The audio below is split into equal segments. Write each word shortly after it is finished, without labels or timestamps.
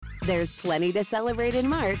There's plenty to celebrate in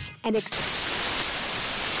March and National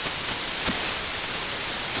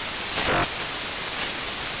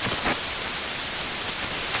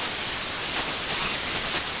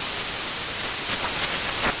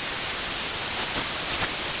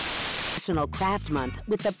Craft Month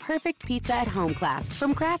with the perfect pizza at home class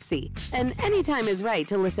from Craftsy. And anytime is right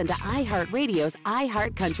to listen to iHeartRadio's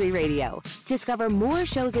iHeartCountry Radio. Discover more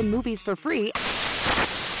shows and movies for free.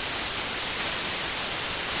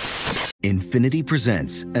 Infiniti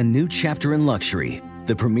presents a new chapter in luxury,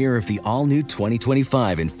 the premiere of the all-new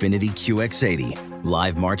 2025 Infiniti QX80,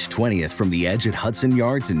 live March 20th from the Edge at Hudson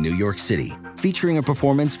Yards in New York City, featuring a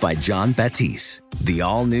performance by John Batiste. The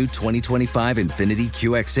all-new 2025 Infiniti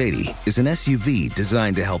QX80 is an SUV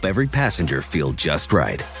designed to help every passenger feel just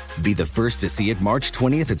right. Be the first to see it March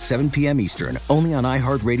 20th at 7 p.m. Eastern, only on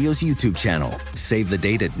iHeartRadio's YouTube channel. Save the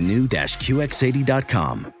date at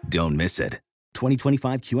new-QX80.com. Don't miss it.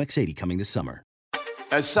 2025 QX80 coming this summer.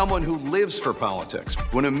 As someone who lives for politics,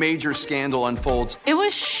 when a major scandal unfolds, it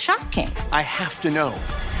was shocking. I have to know,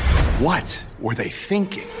 what were they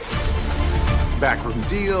thinking? Backroom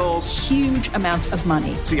deals, huge amounts of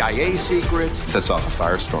money, CIA secrets, sets off a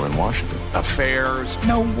firestorm in Washington, affairs.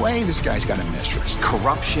 No way this guy's got a mistress.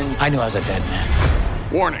 Corruption. I knew I was a dead man.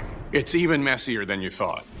 Warning, it's even messier than you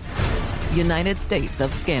thought. United States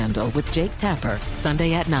of Scandal with Jake Tapper,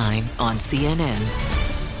 Sunday at 9 on CNN.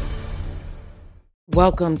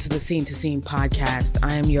 Welcome to the Scene to Scene podcast.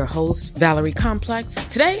 I am your host, Valerie Complex.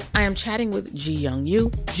 Today, I am chatting with Ji Young Yu.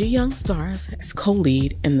 Ji Young stars as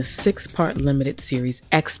co-lead in the 6-part limited series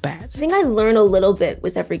Expats. I think I learn a little bit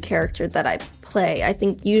with every character that I play. I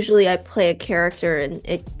think usually I play a character and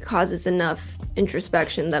it causes enough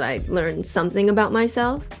introspection that I learn something about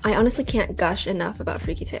myself. I honestly can't gush enough about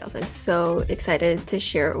Freaky Tales. I'm so excited to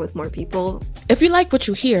share it with more people. If you like what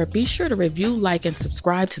you hear, be sure to review, like, and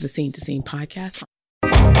subscribe to the Scene to Scene podcast.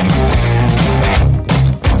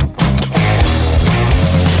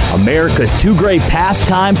 America's two great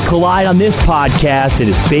pastimes collide on this podcast. It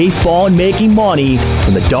is baseball and making money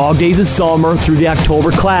from the dog days of summer through the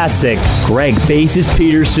October Classic. Greg Faces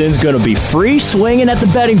Peterson's going to be free swinging at the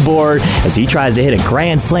betting board as he tries to hit a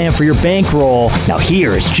grand slam for your bankroll. Now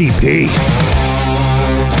here is GP.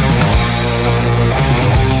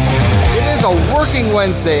 It is a working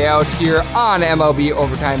Wednesday out here on MLB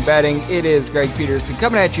Overtime Betting. It is Greg Peterson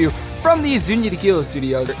coming at you from the Zunia Tequila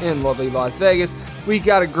Studios in lovely Las Vegas. We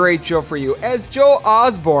got a great show for you. As Joe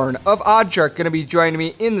Osborne of OddsShark going to be joining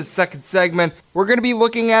me in the second segment, we're going to be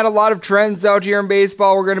looking at a lot of trends out here in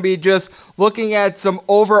baseball. We're going to be just looking at some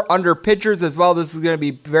over-under pitchers as well. This is going to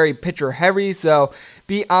be very pitcher-heavy, so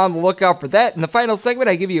be on the lookout for that. In the final segment,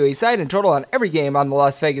 I give you a side and total on every game on the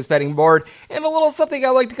Las Vegas betting board, and a little something I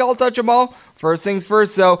like to call touch 'em all. First things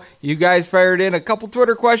first, so you guys fired in a couple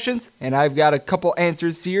Twitter questions, and I've got a couple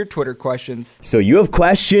answers to your Twitter questions. So you have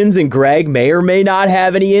questions, and Greg may or may not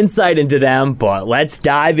have any insight into them, but let's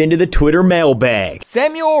dive into the Twitter mailbag.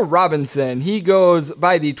 Samuel Robinson, he goes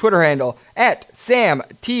by the Twitter handle at Sam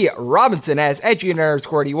T. Robinson as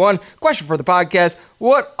 @GN_81. Question for the podcast: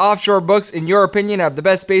 what offshore books, in your opinion, have the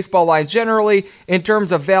best baseball lines generally in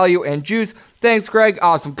terms of value and juice? Thanks, Greg.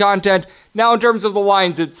 Awesome content. Now, in terms of the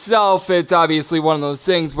lines itself, it's obviously one of those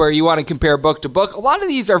things where you want to compare book to book. A lot of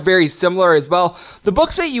these are very similar as well. The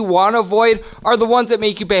books that you want to avoid are the ones that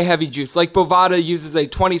make you pay heavy juice. Like Bovada uses a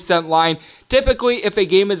 20-cent line. Typically, if a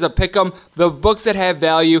game is a pick'em, the books that have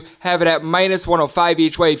value have it at minus 105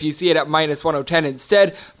 each way. If you see it at minus 110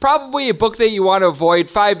 instead, probably a book that you want to avoid.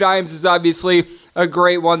 5 Dimes is obviously a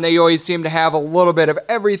great one. They always seem to have a little bit of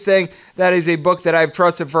everything. That is a book that I've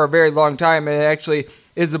trusted for a very long time, and it actually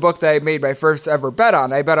is the book that I made my first ever bet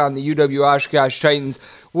on. I bet on the UW Oshkosh Titans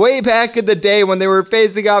way back in the day when they were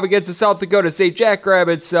facing off against the South Dakota State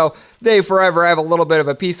Jackrabbits, so they forever have a little bit of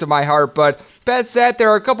a piece of my heart. But past that, there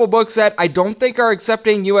are a couple books that I don't think are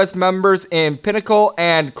accepting U.S. members in Pinnacle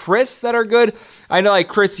and Chris that are good. I know like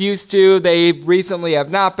Chris used to. They recently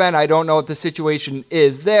have not been. I don't know what the situation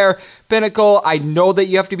is there. Pinnacle, I know that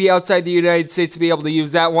you have to be outside the United States to be able to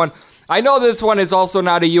use that one. I know this one is also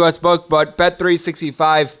not a U.S. book, but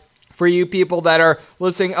Bet365, for you people that are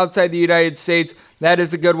listening outside the United States, that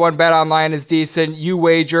is a good one. Bet Online is decent.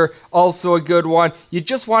 UWager, also a good one. You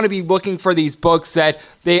just want to be looking for these books that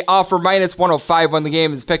they offer minus 105 when the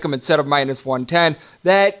game is pick 'em instead of minus 110.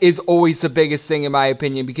 That is always the biggest thing in my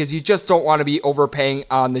opinion because you just don't want to be overpaying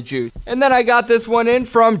on the juice. And then I got this one in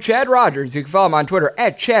from Chad Rogers. You can follow him on Twitter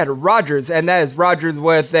at Chad Rogers, and that is Rogers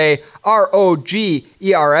with a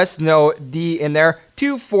Rogers, no D in there.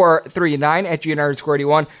 2439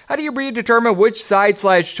 @GN_81. How do you determine which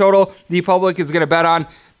side/total the public is going to bet on?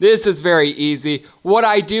 This is very easy. What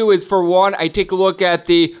I do is, for one, I take a look at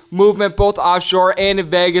the movement both offshore and in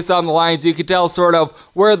Vegas on the lines. You can tell sort of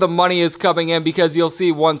where the money is coming in because you'll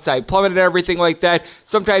see one side plummet and everything like that.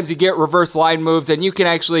 Sometimes you get reverse line moves, and you can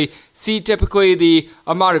actually see typically the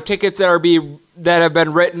amount of tickets that have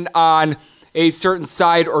been written on a certain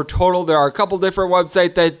side or total. There are a couple different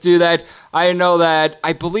websites that do that. I know that,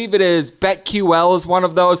 I believe it is BetQL is one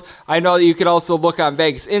of those. I know that you can also look on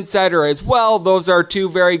Vegas Insider as well. Those are two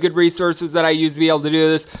very good resources that I use to be able to do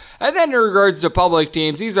this. And then in regards to public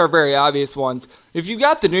teams, these are very obvious ones. If you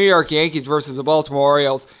got the New York Yankees versus the Baltimore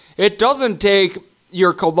Orioles, it doesn't take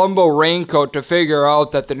your Colombo raincoat to figure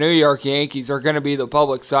out that the New York Yankees are going to be the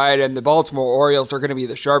public side and the Baltimore Orioles are going to be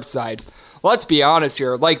the sharp side. Let's be honest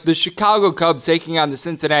here. Like the Chicago Cubs taking on the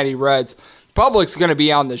Cincinnati Reds, public's going to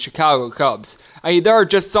be on the Chicago Cubs. I mean, there are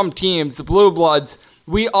just some teams, the Blue Bloods,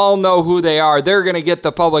 we all know who they are. They're going to get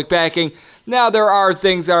the public backing. Now, there are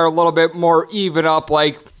things that are a little bit more even up,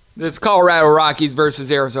 like this Colorado Rockies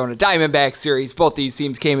versus Arizona Diamondbacks series. Both these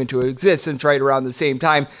teams came into existence right around the same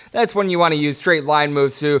time. That's when you want to use straight line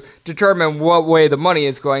moves to determine what way the money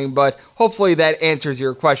is going, but hopefully that answers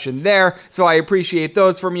your question there. So I appreciate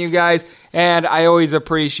those from you guys, and I always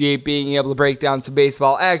appreciate being able to break down some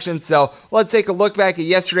baseball action. So let's take a look back at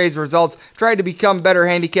yesterday's results, try to become better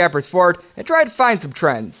handicappers for it, and try to find some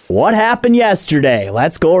trends. What happened yesterday?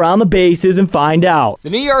 Let's go around the bases and find out. The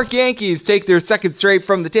New York Yankees take their second straight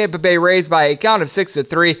from the Tampa Bay Rays by a count of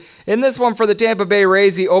 6-3. In this one for the Tampa Bay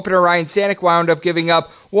Rays, the opener Ryan Stanek wound up giving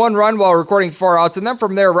up 1 run while recording 4 outs, and then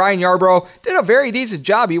from there Ryan Yarbrough did a very decent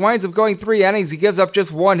job. He winds up going 3 innings. He gives up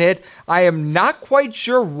just 1 hit. I am not quite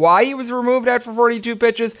sure why he was removed after 42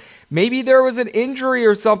 pitches. Maybe there was an injury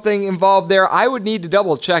or something involved there. I would need to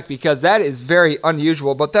double check because that is very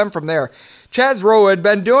unusual. But then from there, Chaz Rowe had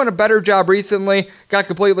been doing a better job recently, got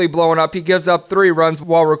completely blown up. He gives up 3 runs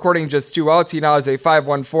while recording just 2 outs. He now has a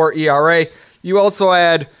 5.14 ERA. You also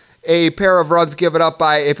had a pair of runs given up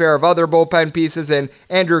by a pair of other bullpen pieces, and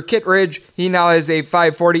Andrew Kittredge, he now has a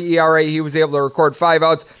 5.40 ERA. He was able to record 5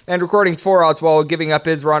 outs and recording 4 outs while giving up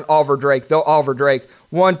his run, Oliver Drake. Though Oliver Drake,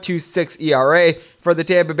 1.26 ERA for the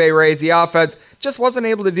Tampa Bay Rays. The offense just wasn't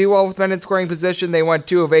able to do well with men in scoring position. They went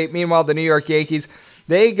 2 of 8. Meanwhile, the New York Yankees,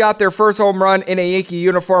 they got their first home run in a Yankee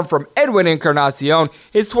uniform from Edwin Encarnacion.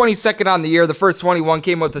 His 22nd on the year. The first 21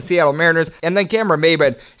 came with the Seattle Mariners. And then Cameron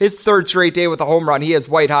Maybin, his 3rd straight day with a home run. He is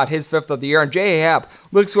white hot, his 5th of the year. And J.A. Happ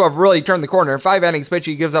looks to have really turned the corner. In 5 innings pitched,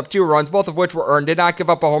 he gives up 2 runs, both of which were earned. Did not give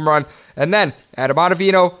up a home run. And then Adam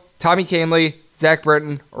Ottavino, Tommy Kahnle, Zach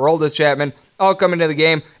Britton, Aroldis Chapman all come into the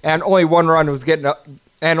game, and only one run was given up.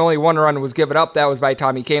 That was by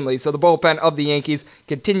Tommy Kahnle. So the bullpen of the Yankees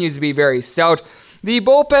continues to be very stout. The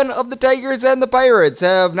bullpen of the Tigers and the Pirates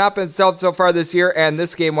have not been stout so far this year, and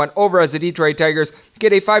this game went over as the Detroit Tigers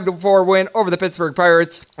get a 5-4 win over the Pittsburgh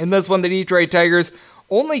Pirates. In this one, the Detroit Tigers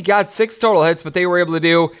only got 6 total hits, but they were able to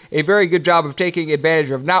do a very good job of taking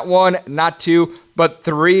advantage of not 1, not 2, but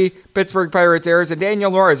 3 Pittsburgh Pirates errors. And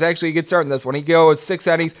Daniel Norris actually a good start in this one. He goes 6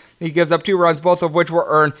 innings. He gives up 2 runs, both of which were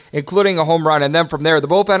earned, including a home run. And then from there, the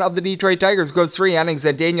bullpen of the Detroit Tigers goes 3 innings,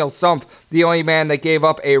 and Daniel Sumpf, the only man that gave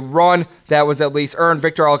up a run that was at least earned.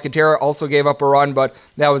 Victor Alcantara also gave up a run, but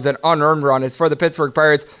that was an unearned run. As for the Pittsburgh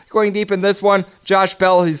Pirates, going deep in this one, Josh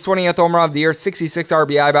Bell, his 20th home run of the year, 66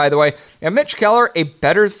 RBI, by the way. And Mitch Keller, a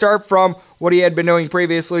better start from what he had been doing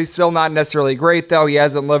previously. Still not necessarily great, though. He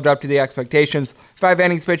hasn't lived up to the expectations. 5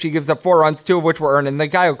 innings pitched, he gives up 4 runs, 2 of which were earned, and then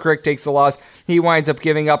Kyle Crick takes the loss. He winds up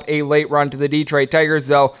giving up a late run to the Detroit Tigers,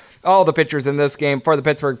 though all the pitchers in this game for the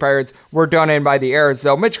Pittsburgh Pirates were done in by the errors.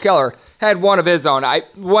 So Mitch Keller had one of his own.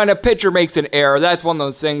 When a pitcher makes an error, that's one of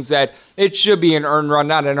those things that it should be an earned run,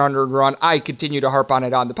 not an unearned run. I continue to harp on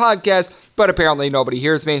it on the podcast, but apparently nobody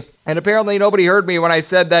hears me. And apparently nobody heard me when I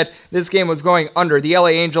said that this game was going under. The LA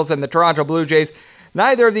Angels and the Toronto Blue Jays,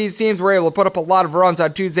 neither of these teams were able to put up a lot of runs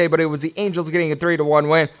on Tuesday, but it was the Angels getting a 3-1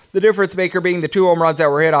 win. The difference maker being the 2 home runs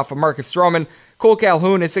that were hit off of Marcus Stroman. Cole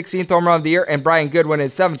Calhoun, his 16th home run of the year, and Brian Goodwin,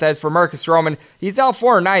 his 7th. As for Marcus Stroman, he's now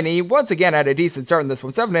 4-9, and he once again had a decent start in this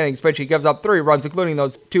one. 7 innings pitched, he gives up 3 runs, including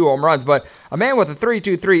those 2 home runs, but a man with a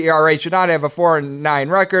 3.23 ERA should not have a 4-9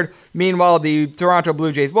 record. Meanwhile, the Toronto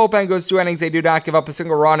Blue Jays bullpen goes 2 innings. They do not give up a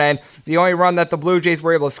single run, and the only run that the Blue Jays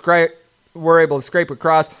were able to scrape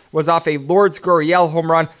across was off a Lourdes Gurriel home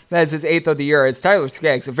run. That is his 8th of the year. It's Tyler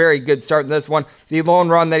Skaggs, a very good start in this one. The lone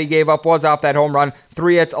run that he gave up was off that home run.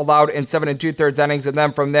 3 hits allowed in 7 2/3 innings, and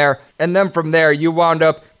then from there, you wound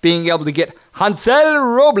up being able to get Hansel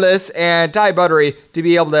Robles and Ty Buttery to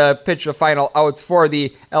be able to pitch the final outs for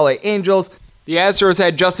the LA Angels. The Astros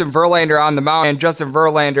had Justin Verlander on the mound, and Justin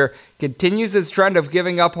Verlander continues his trend of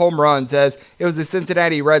giving up home runs, as it was the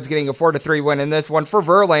Cincinnati Reds getting a 4-3 win in this one. For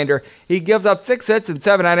Verlander, he gives up 6 hits in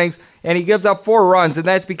 7 innings, and he gives up 4 runs, and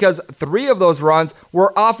that's because 3 of those runs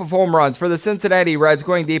were off of home runs. For the Cincinnati Reds,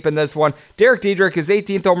 going deep in this one, Derek Dietrich, his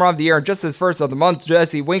 18th home run of the year and just his first of the month.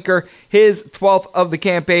 Jesse Winker, his 12th of the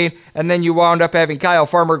campaign, and then you wound up having Kyle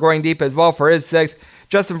Farmer going deep as well for his 6th.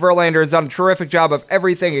 Justin Verlander has done a terrific job of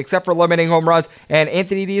everything except for limiting home runs, and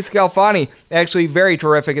Anthony DeScalfani actually very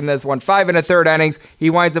terrific in this one. 5 1/3 innings, he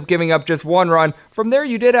winds up giving up just 1 run. From there,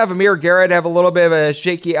 you did have Amir Garrett have a little bit of a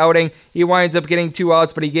shaky outing. He winds up getting 2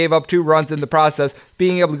 outs, but he gave up 2 runs in the process,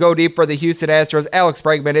 being able to go deep for the Houston Astros. Alex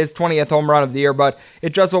Bregman, his 20th home run of the year, but it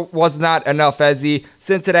just was not enough, as the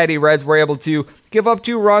Cincinnati Reds were able to give up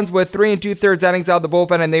 2 runs with 3 2/3 innings out of the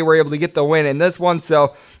bullpen, and they were able to get the win in this one.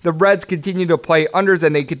 So the Reds continue to play unders,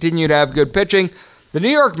 and they continue to have good pitching. The New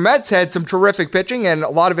York Mets had some terrific pitching, and a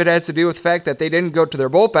lot of it has to do with the fact that they didn't go to their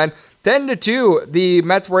bullpen. 10-2, the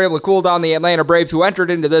Mets were able to cool down the Atlanta Braves, who entered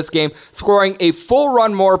into this game scoring a full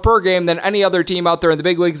run more per game than any other team out there in the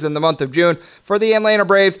big leagues in the month of June. For the Atlanta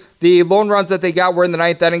Braves, the lone runs that they got were in the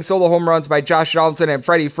 9th inning, solo home runs by Josh Donaldson and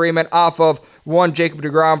Freddie Freeman off of one Jacob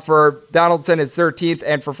deGrom. For Donaldson, his 13th,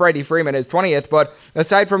 and for Freddie Freeman, his 20th. But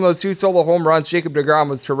aside from those 2 solo home runs, Jacob deGrom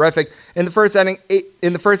was terrific. In the first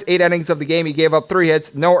 8 innings of the game, he gave up 3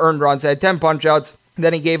 hits, no earned runs, had 10 punch-outs.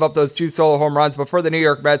 Then he gave up those 2 solo home runs. But for the New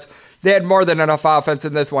York Mets, they had more than enough offense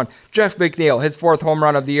in this one. Jeff McNeil, his 4th home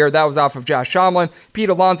run of the year, that was off of Josh Tomlin. Pete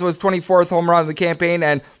Alonso, his 24th home run of the campaign,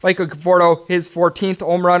 and Michael Conforto, his 14th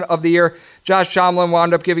home run of the year. Josh Tomlin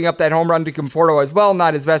wound up giving up that home run to Conforto as well,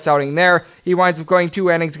 not his best outing there. He winds up going 2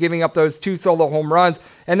 innings, giving up those 2 solo home runs.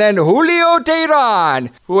 And then Julio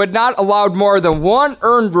Teheran, who had not allowed more than 1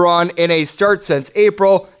 earned run in a start since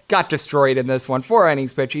April, got destroyed in this one. 4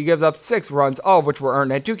 innings pitch. He gives up 6 runs, all of which were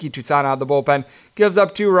earned. And Touki Toussaint out of the bullpen gives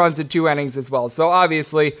up 2 runs in 2 innings as well. So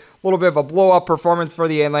obviously, a little bit of a blow-up performance for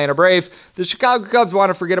the Atlanta Braves. The Chicago Cubs want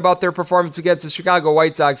to forget about their performance against the Chicago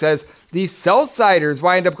White Sox, as the Southsiders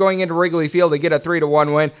wind up going into Wrigley Field to get a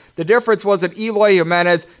 3-1 win. The difference was an Eloy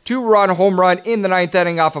Jimenez 2-run home run in the 9th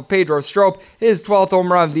inning off of Pedro Strop, his 12th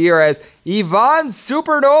home run of the year, as Ivan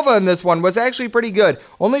Supernova in this one was actually pretty good.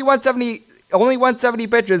 Only 170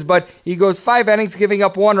 pitches, but he goes 5 innings, giving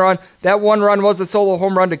up 1 run. That 1 run was a solo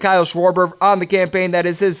home run to Kyle Schwarber on the campaign. That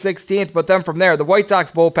is his 16th. But then from there, the White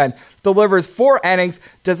Sox bullpen delivers 4 innings,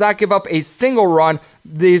 does not give up a single run.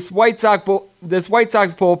 This White Sox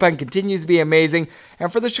bullpen continues to be amazing.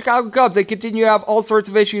 And for the Chicago Cubs, they continue to have all sorts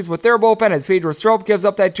of issues with their bullpen, as Pedro Strop gives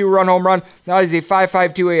up that 2-run home run. Now he's a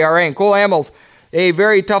 5.52 ERA. And Cole Hamels, a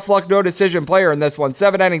very tough luck, no decision player in this one.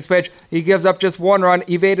 7 innings pitch. He gives up just 1 run,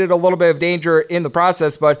 evaded a little bit of danger in the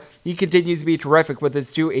process, but he continues to be terrific with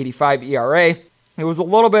his 2.85 ERA. It was a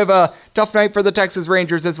little bit of a tough night for the Texas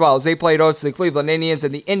Rangers as well, as they played host to the Cleveland Indians,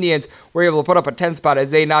 and the Indians were able to put up a 10 spot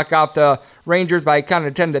as they knock off the Rangers by kind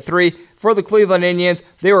of 10-3. For the Cleveland Indians,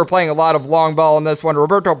 they were playing a lot of long ball in this one.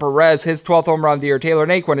 Roberto Perez, his 12th home run of the year. Taylor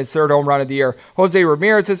Naquin, his 3rd home run of the year. Jose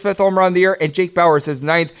Ramirez, his 5th home run of the year. And Jake Bauers, his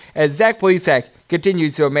 9th, as Zach Plesac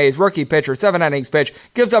continues to amaze. Rookie pitcher, 7 innings pitch,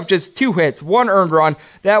 gives up just 2 hits, 1 earned run.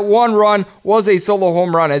 That 1 run was a solo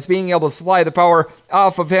home run, as being able to supply the power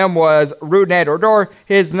off of him was Rougned Odor,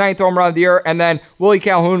 his 9th home run of the year, and then Willie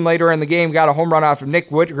Calhoun later in the game got a home run off of Nick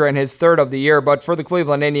Whitgren, his 3rd of the year. But for the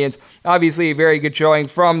Cleveland Indians, obviously a very good showing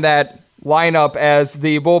from that lineup, as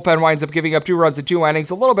the bullpen winds up giving up 2 runs in 2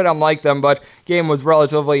 innings. A little bit unlike them, but game was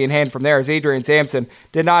relatively in hand from there, as Adrian Sampson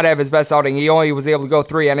did not have his best outing. He only was able to go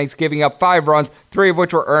 3 innings, giving up 5 runs, 3 of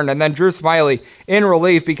which were earned. And then Drew Smyly in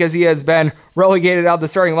relief, because he has been relegated out of the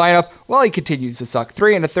starting lineup. Well, he continues to suck.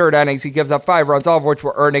 3 1/3 innings, he gives up 5 runs, all of which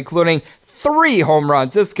were earned, including 3 home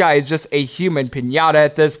runs. This guy is just a human piñata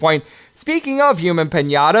at this point. Speaking of human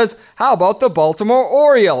piñatas, how about the Baltimore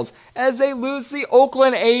Orioles, as they lose the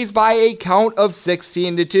Oakland A's by a count of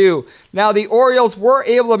 16-2. Now, the Orioles were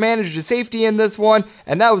able to manage the safety in this one,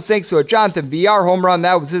 and that was thanks to a Jonathan Villar home run.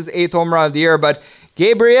 That was his 8th home run of the year, but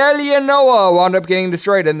Gabriel Yanoa wound up getting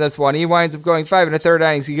destroyed in this one. He winds up going 5 1/3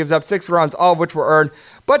 innings. He gives up 6 runs, all of which were earned.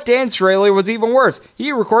 But Dan Straley was even worse.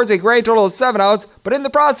 He records a grand total of 7 outs, but in the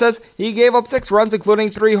process, he gave up 6 runs, including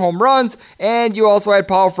 3 home runs. And you also had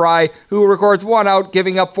Paul Fry, who records 1 out,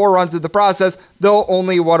 giving up 4 runs in the process, though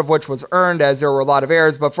only 1 of which was earned, as there were a lot of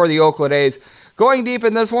errors. But for the Oakland A's, Going deep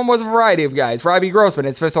in this one was a variety of guys. Robbie Grossman,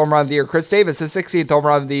 his 5th home run of the year. Chris Davis, his 16th home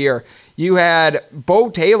run of the year. You had Bo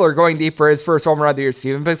Taylor going deep for his 1st home run of the year.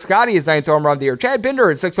 Steven Piscotty, his 9th home run of the year. Chad Binder,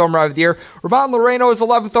 his 6th home run of the year. Ramon Loreno, his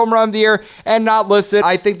 11th home run of the year. And not listed,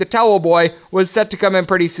 I think the Towel Boy was set to come in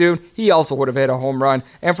pretty soon. He also would have hit a home run.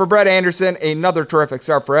 And for Brett Anderson, another terrific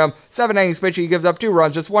start for him. 7 innings pitched, he gives up 2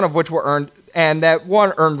 runs, just one of which were earned. And that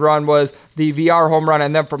one earned run was the VR home run.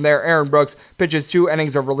 And then from there, Aaron Brooks pitches 2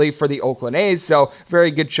 innings of relief for the Oakland A's. So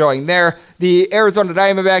very good showing there. The Arizona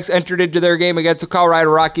Diamondbacks entered into their game against the Colorado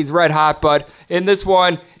Rockies red hot. But in this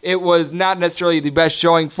one, it was not necessarily the best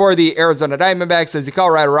showing for the Arizona Diamondbacks as the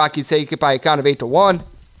Colorado Rockies take it by a count of 8-1.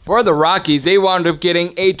 For the Rockies, they wound up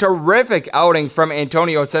getting a terrific outing from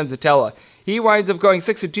Antonio Senzatella. He winds up going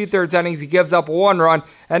 6 2/3 innings. He gives up 1 run.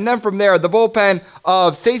 And then from there, the bullpen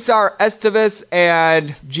of Cesar Estevez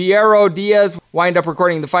and Jairo Diaz wind up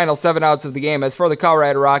recording the final 7 outs of the game. As for the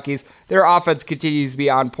Colorado Rockies, their offense continues to be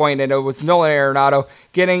on point, and it was Nolan Arenado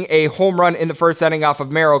getting a home run in the 1st inning off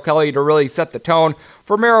of Merrill Kelly to really set the tone.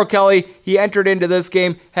 For Merrill Kelly, he entered into this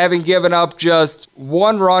game having given up just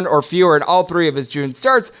 1 run or fewer in all 3 of his June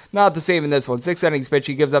starts. Not the same in this one. 6 innings pitched,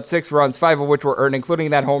 he gives up 6 runs, 5 of which were earned, including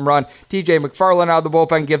that home run. TJ McFarland out of the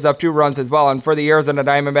bullpen gives up 2 runs as well. And for the Arizona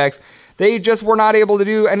Diamondbacks, they just were not able to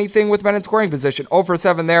do anything with men in scoring position. 0 for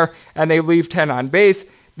 7 there, and they leave 10 on base.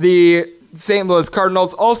 The St. Louis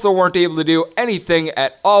Cardinals also weren't able to do anything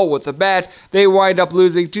at all with the bat. They wind up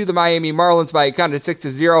losing to the Miami Marlins by a count of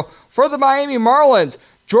 6-0. For the Miami Marlins,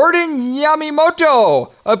 Jordan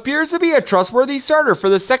Yamamoto appears to be a trustworthy starter. For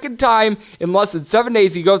the 2nd time in less than 7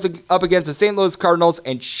 days, he goes up against the St. Louis Cardinals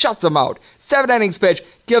and shuts them out. 7 innings pitched,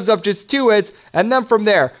 gives up just 2 hits, and then from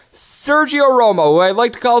there, Sergio Romo, who I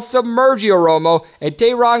like to call Submergio Romo, and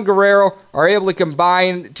Tayron Guerrero are able to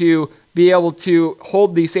combine to be able to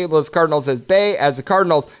hold the St. Louis Cardinals at bay, as the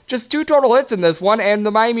Cardinals just 2 total hits in this one, and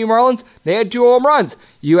the Miami Marlins, they had 2 home runs.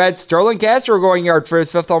 You had Sterling Castro going yard for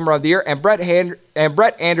his 5th home run of the year, and Brett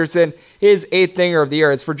Anderson, his 8th dinger of the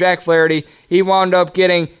year. As for Jack Flaherty, he wound up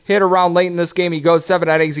getting hit around late in this game. He goes 7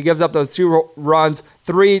 innings, he gives up those 2 runs,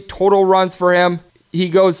 3 total runs for him. He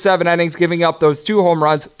goes 7 innings, giving up those 2 home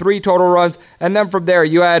runs, 3 total runs, and then from there,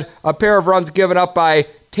 you had a pair of runs given up by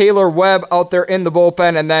Taylor Webb out there in the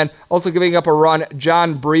bullpen, and then also giving up a run,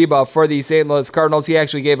 John Breba for the St. Louis Cardinals. He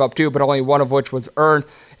actually gave up 2, but only 1 of which was earned.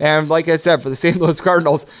 And like I said, for the St. Louis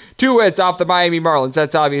Cardinals, 2 hits off the Miami Marlins.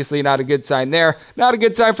 That's obviously not a good sign there. Not a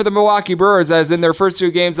good sign for the Milwaukee Brewers, as in their first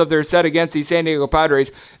 2 games of their set against the San Diego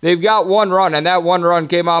Padres, they've got 1 run, and that 1 run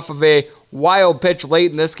came off of a wild pitch late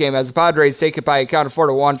in this game as the Padres take it by a count of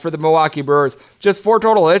 4-1 for the Milwaukee Brewers. Just 4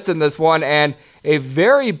 total hits in this one, and a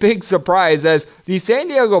very big surprise as the San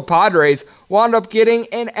Diego Padres wound up getting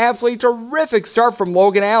an absolutely terrific start from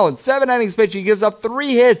Logan Allen. 7 innings pitched, he gives up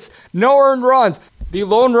 3 hits, no earned runs. The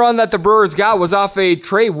lone run that the Brewers got was off a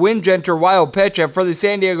Trey Wingenter wild pitch, and for the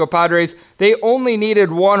San Diego Padres, they only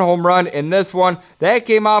needed 1 home run in this one. That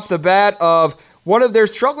came off the bat of one of their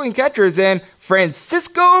struggling catchers in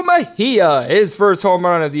Francisco Mejia, his 1st home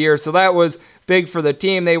run of the year. So that was big for the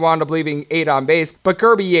team. They wound up leaving 8 on base. But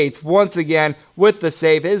Kirby Yates, once again, with the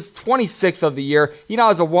save, his 26th of the year. He now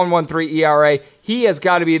has a 1.13 ERA. He has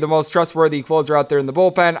got to be the most trustworthy closer out there in the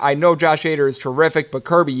bullpen. I know Josh Hader is terrific, but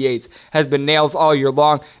Kirby Yates has been nails all year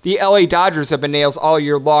long. The LA Dodgers have been nails all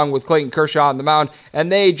year long with Clayton Kershaw on the mound,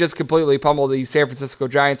 and they just completely pummeled the San Francisco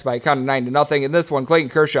Giants by a count of 9-0. In this one, Clayton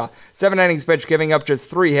Kershaw, 7 innings pitched, giving up just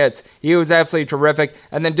 3 hits. He was absolutely terrific.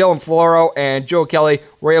 And then Dylan Floro and Joe Kelly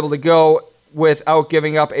were able to go without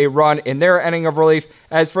giving up a run in their inning of relief.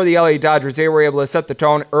 As for the LA Dodgers, they were able to set the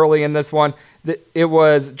tone early in this one. It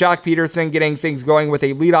was Jock Peterson getting things going with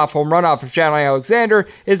a leadoff home run off of Shannon Alexander,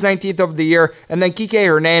 his 19th of the year, and then Kike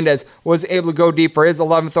Hernandez was able to go deep for his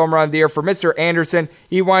 11th home run of the year. For Mr. Anderson,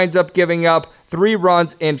 he winds up giving up 3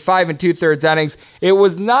 runs in 5 2/3 innings. It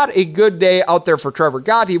was not a good day out there for Trevor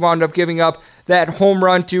Gott. He wound up giving up that home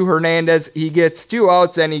run to Hernandez. He gets 2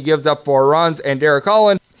 outs and he gives up 4 runs. And Derek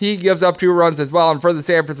Holland, he gives up 2 runs as well. And for the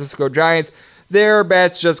San Francisco Giants, their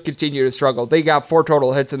bats just continue to struggle. They got 4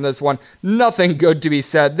 total hits in this one. Nothing good to be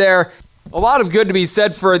said there. A lot of good to be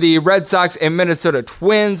said for the Red Sox and Minnesota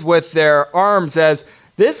Twins with their arms, as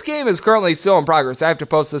this game is currently still in progress. I have to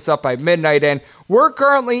post this up by midnight, and we're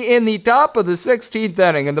currently in the top of the 16th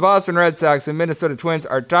inning, and the Boston Red Sox and Minnesota Twins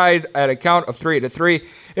are tied at a count of 3-3.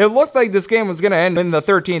 It looked like this game was going to end in the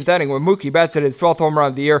 13th inning when Mookie Betts had his 12th home run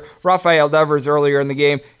of the year. Rafael Devers earlier in the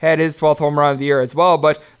game had his 12th home run of the year as well,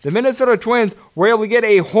 but the Minnesota Twins were able to get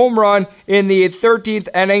a home run in the 13th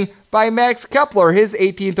inning by Max Kepler, his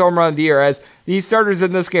 18th home run of the year, as these starters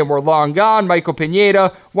in this game were long gone. Michael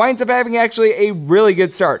Pineda winds up having actually a really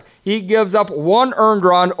good start. He gives up 1 earned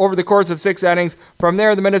run over the course of 6 innings. From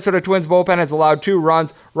there, the Minnesota Twins bullpen has allowed 2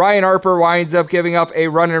 runs. Ryan Harper winds up giving up a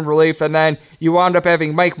run in relief, and then you wound up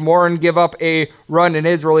having Mike Morin give up a run in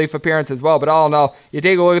his relief appearance as well. But all in all, you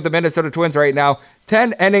take a look at the Minnesota Twins right now.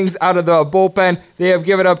 10 innings out of the bullpen. They have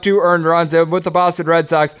given up 2 earned runs. And with the Boston Red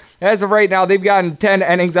Sox, as of right now, they've gotten 10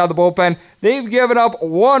 innings out of the bullpen. They've given up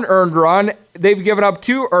 1 earned run. They've given up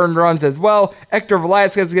 2 earned runs as well. Hector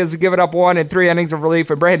Velasquez has given up 1 in 3 innings of relief,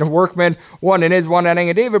 and Brandon Workman 1 in his 1 inning.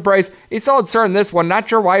 And David Price, a solid start in this one. Not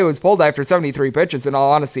sure why he was pulled after 73 pitches, in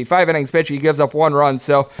all honesty. 5 innings pitch, he gives up 1 run.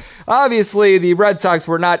 So obviously the Red Sox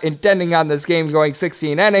were not intending on this game going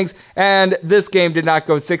 16 innings, and this game did not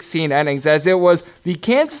go 16 innings, as it was the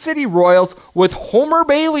Kansas City Royals with Homer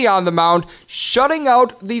Bailey on the mound, shutting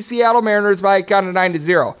out the Seattle Mariners by a count of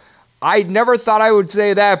 9-0. I never thought I would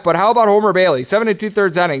say that, but how about Homer Bailey? 7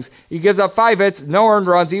 2/3 innings. He gives up 5 hits, no earned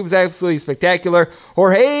runs. He was absolutely spectacular.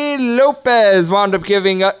 Jorge Lopez wound up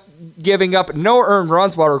giving up no earned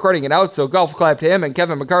runs while recording it out, so golf clap to him, and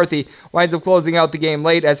Kevin McCarthy winds up closing out the game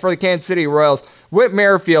late. As for the Kansas City Royals, Whit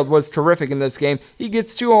Merrifield was terrific in this game. He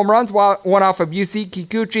gets 2 home runs, 1 off of Yusei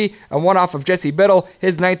Kikuchi and 1 off of Jesse Biddle,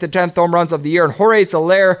 his 9th and 10th home runs of the year. And Jorge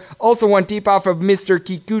Soler also went deep off of Mr.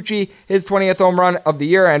 Kikuchi, his 20th home run of the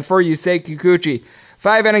year. And for Yusei Kikuchi,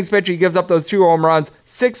 5 innings pitch, he gives up those 2 home runs,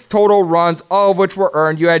 6 total runs, all of which were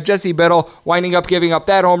earned. You had Jesse Biddle winding up giving up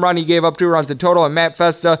that home run. He gave up 2 runs in total, and Matt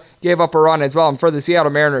Festa gave up a run as well. And for the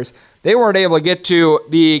Seattle Mariners, they weren't able to get to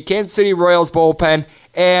the Kansas City Royals bullpen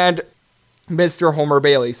and Mr. Homer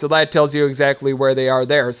Bailey. So that tells you exactly where they are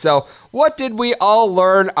there. So what did we all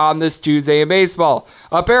learn on this Tuesday in baseball?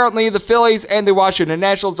 Apparently the Phillies and the Washington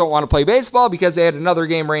Nationals don't want to play baseball because they had another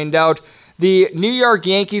game rained out. The New York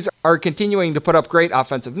Yankees are continuing to put up great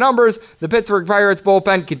offensive numbers. The Pittsburgh Pirates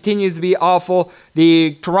bullpen continues to be awful.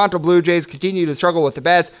 The Toronto Blue Jays continue to struggle with the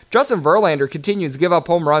bats. Justin Verlander continues to give up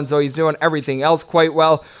home runs, though he's doing everything else quite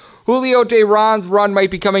well. Julio Teheran's run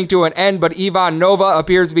might be coming to an end, but Ivan Nova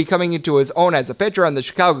appears to be coming into his own as a pitcher, and the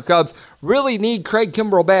Chicago Cubs really need Craig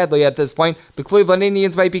Kimbrell badly at this point. The Cleveland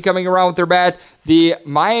Indians might be coming around with their bat. The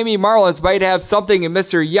Miami Marlins might have something in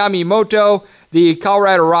Mr. Yamamoto. The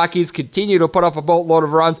Colorado Rockies continue to put up a boatload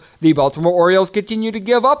of runs. The Baltimore Orioles continue to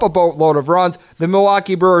give up a boatload of runs. The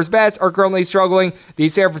Milwaukee Brewers bats are currently struggling. The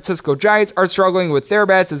San Francisco Giants are struggling with their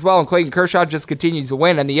bats as well, and Clayton Kershaw just continues to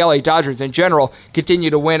win, and the LA Dodgers in general continue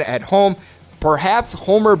to win at home. Perhaps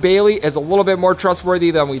Homer Bailey is a little bit more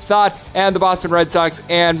trustworthy than we thought, and the Boston Red Sox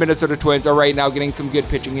and Minnesota Twins are right now getting some good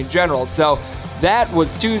pitching in general. So that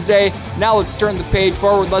was Tuesday. Now let's turn the page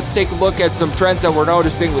forward. Let's take a look at some trends that we're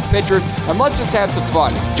noticing with pitchers, and let's just have some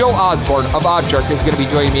fun. Joe Osborne of Oddshark is going to be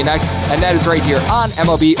joining me next, and that is right here on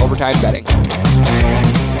MLB Overtime Betting.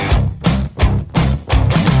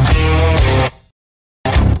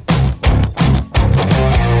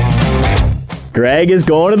 Greg is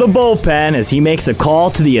going to the bullpen as he makes a call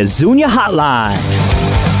to the Azuña hotline.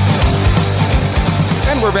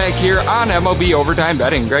 And we're back here on MLB Overtime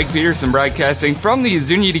Betting. Greg Peterson broadcasting from the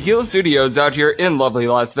Azuña Tequila Studios out here in lovely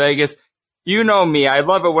Las Vegas. You know me, I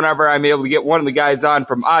love it whenever I'm able to get one of the guys on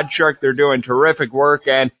from Oddshark. They're doing terrific work,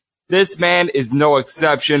 and this man is no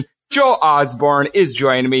exception. Joe Osborne is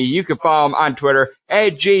joining me. You can follow him on Twitter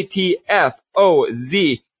at JTFOZ.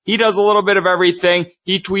 He does a little bit of everything.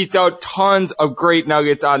 He tweets out tons of great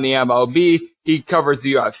nuggets on the MLB. He covers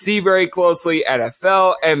the UFC very closely,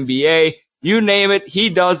 NFL, NBA, you name it, he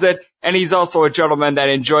does it. And he's also a gentleman that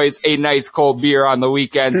enjoys a nice cold beer on the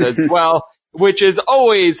weekends as well, which is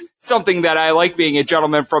always something that I like, being a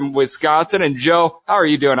gentleman from Wisconsin. And Joe, how are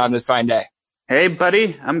you doing on this fine day? Hey,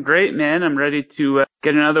 buddy. I'm great, man. I'm ready to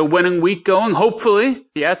get another winning week going, hopefully.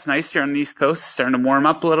 Yeah, it's nice here on the East Coast. It's starting to warm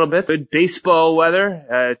up a little bit. Good baseball weather.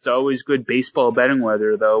 It's always good baseball betting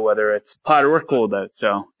weather, though, whether it's hot or cold out.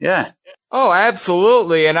 So, yeah. Oh,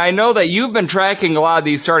 absolutely. And I know that you've been tracking a lot of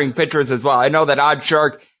these starting pitchers as well. I know that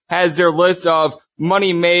Oddshark has their list of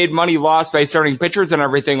money made, money lost by starting pitchers and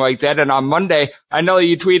everything like that. And on Monday, I know that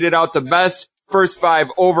you tweeted out the best first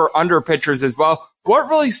 5 over-under pitchers as well. What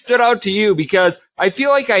really stood out to you? Because I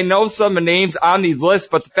feel like I know some names on these lists,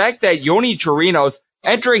 but the fact that Yoni Chirinos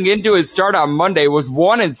entering into his start on Monday was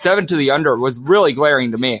 1-7 to the under was really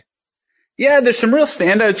glaring to me. Yeah, there's some real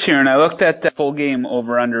standouts here, and I looked at the full game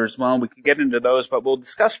over-under as well. We could get into those, but we'll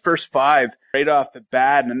discuss first 5 right off the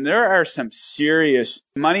bat, and there are some serious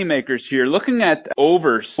moneymakers here. Looking at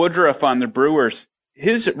overs, Woodruff on the Brewers,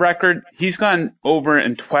 his record, he's gone over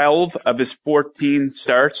in 12 of his 14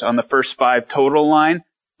 starts on the first 5 total line.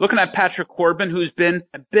 Looking at Patrick Corbin, who's been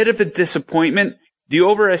a bit of a disappointment, the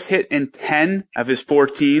over has hit in 10 of his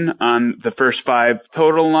 14 on the first 5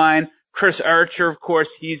 total line. Chris Archer, of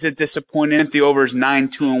course, he's a disappointment. The over is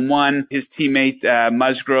 9-2-1. His teammate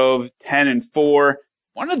Musgrove 10-4.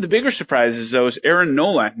 One of the bigger surprises, though, is Aaron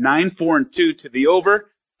Nola 9-4-2 to the over.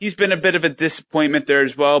 He's been a bit of a disappointment there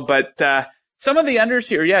as well. But some of the unders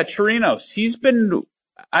here, Chirinos. He's been.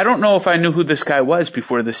 I don't know if I knew who this guy was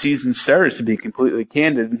before the season started, to be completely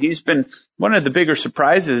candid. And he's been one of the bigger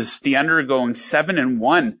surprises. The under going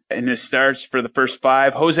 7-1 in his starts for the first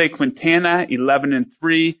 5. Jose Quintana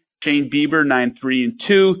 11-3. Shane Bieber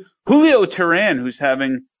 9-3-2. Julio Teheran, who's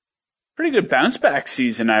having pretty good bounce back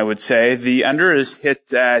season, I would say. The under is hit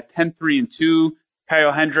 10-3-2.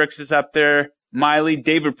 Kyle Hendricks is up there. Miley,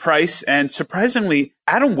 David Price, and surprisingly,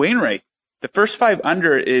 Adam Wainwright. The first 5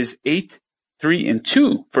 under is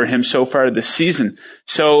 8-3-2 for him so far this season.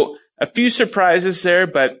 So a few surprises there,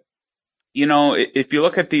 but if you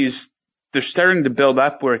look at these, they're starting to build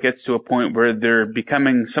up where it gets to a point where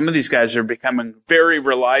some of these guys are becoming very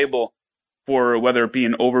reliable for whether it be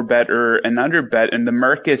an overbet or an underbet, and the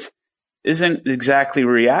market isn't exactly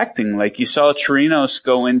reacting. Like you saw Chirinos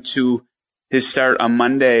go into his start on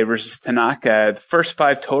Monday versus Tanaka. The first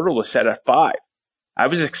 5 total was set at 5. I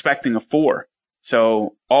was expecting a 4.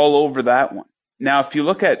 So all over that one. Now, if you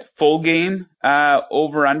look at full game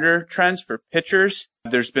over-under trends for pitchers,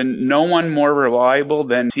 there's been no one more reliable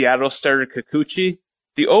than Seattle starter Kikuchi.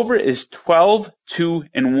 The over is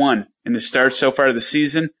 12-2-1 in the start so far this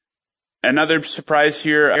season. Another surprise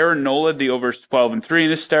here, Aaron Nola, the over is 12-3 in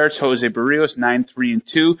his starts. Jose Barrios,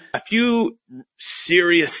 9-3-2. A few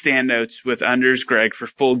serious standouts with unders, Greg, for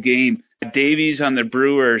full game. Davies on the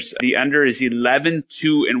Brewers, the under is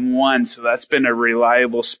 11-2-1, so that's been a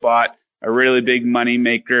reliable spot. A really big money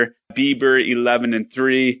maker. Bieber,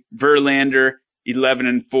 11-3. Verlander,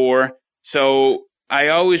 11-4. So I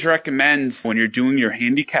always recommend when you're doing your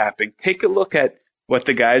handicapping, take a look at what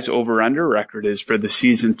the guy's over-under record is for the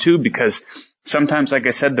season too, because sometimes, like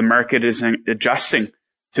I said, the market isn't adjusting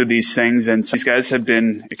to these things, and these guys have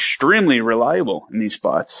been extremely reliable in these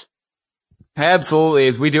spots. Absolutely,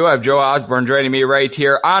 as we do have Joe Osborne joining me right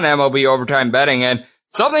here on MLB Overtime Betting, and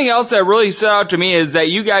something else that really stood out to me is that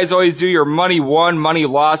you guys always do your money won, money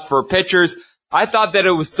lost for pitchers. I thought that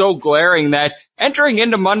it was so glaring that entering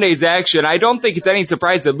into Monday's action, I don't think it's any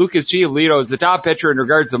surprise that Lucas Giolito is the top pitcher in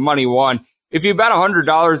regards to money won. If you bet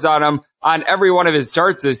 $100 on him on every one of his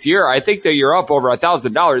starts this year, I think that you're up over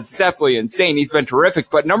 $1,000. It's absolutely insane. He's been terrific.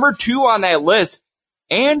 But number 2 on that list,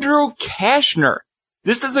 Andrew Kashner.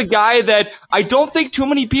 This is a guy that I don't think too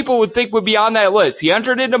many people would think would be on that list. He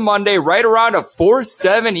entered into Monday right around a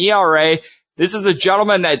 4.7 ERA. This is a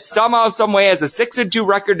gentleman that somehow, someway has a 6-2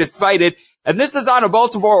 record despite it. And this is on a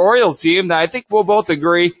Baltimore Orioles team that I think we'll both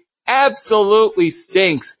agree absolutely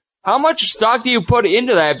stinks. How much stock do you put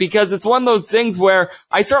into that? Because it's one of those things where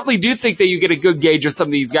I certainly do think that you get a good gauge of some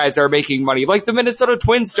of these guys that are making money. Like the Minnesota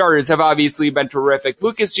Twins starters have obviously been terrific.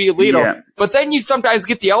 Lucas Giolito. Yeah. But then you sometimes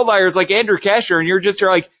get the outliers like Andrew Kashner, and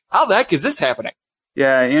you're like, how the heck is this happening?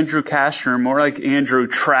 Yeah, Andrew Kashner, more like Andrew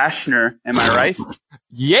Trashner. Am I right?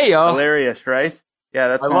 Yeah. Hilarious, right? Yeah,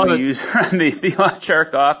 that's what we use around the Odd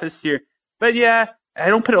Shark office here. But yeah, I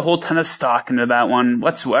don't put a whole ton of stock into that one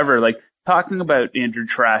whatsoever. Like, talking about Andrew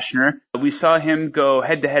Trashner, we saw him go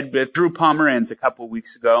head-to-head with Drew Pomeranz a couple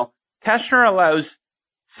weeks ago. Kashner allows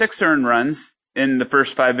 6 earned runs in the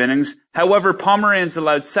first 5 innings. However, Pomeranz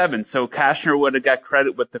allowed 7, so Kashner would have got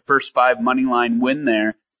credit with the first 5 money line win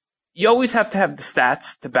there. You always have to have the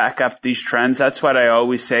stats to back up these trends. That's what I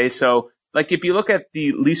always say. So, like, if you look at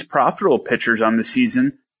the least profitable pitchers on the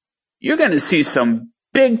season, you're going to see some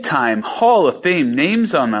big-time Hall of Fame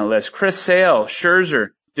names on that list. Chris Sale, Scherzer,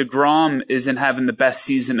 DeGrom isn't having the best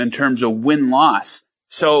season in terms of win-loss.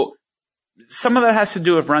 So some of that has to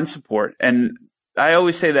do with run support. And I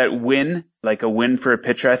always say that win, like a win for a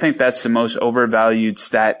pitcher, I think that's the most overvalued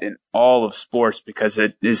stat in all of sports because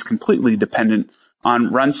it is completely dependent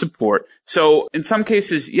on run support. So in some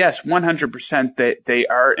cases, yes, 100% they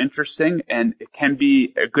are interesting and it can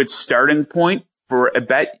be a good starting point for a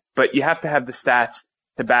bet, but you have to have the stats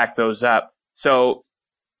to back those up. So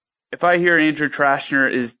if I hear Andrew Trashner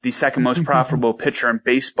is the second most profitable pitcher in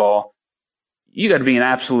baseball, you got to be an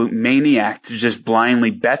absolute maniac to just blindly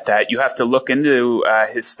bet that. You have to look into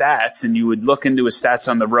his stats, and you would look into his stats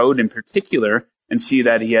on the road in particular and see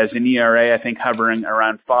that he has an ERA, I think, hovering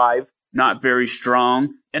around 5, not very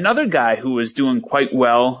strong. Another guy who was doing quite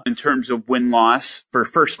well in terms of win-loss for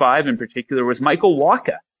first 5 in particular was Michael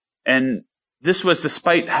Wacha. And this was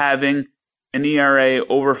despite having an ERA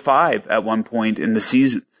over 5 at one point in the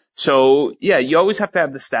season. So, yeah, you always have to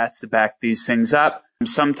have the stats to back these things up.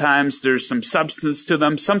 Sometimes there's some substance to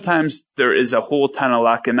them. Sometimes there is a whole ton of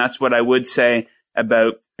luck, and that's what I would say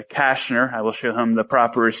about Cashner, I will show him the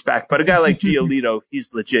proper respect. But a guy like Giolito,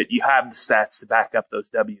 he's legit. You have the stats to back up those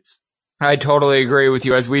W's. I totally agree with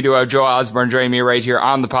you, as we do have Joe Osborne joining me right here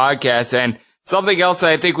on the podcast. And something else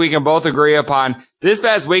I think we can both agree upon, this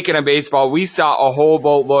past weekend of baseball, we saw a whole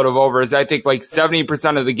boatload of overs. I think like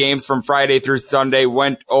 70% of the games from Friday through Sunday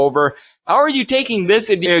went over. How are you taking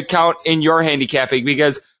this into account in your handicapping?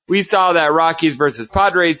 Because we saw that Rockies versus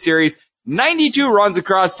Padres series, 92 runs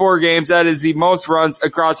across 4 games. That is the most runs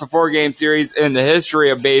across a 4-game series in the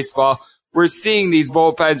history of baseball. We're seeing these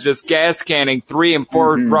bullpens just gas canning 3 and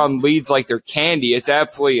 4 run leads like they're candy. It's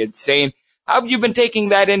absolutely insane. How have you been taking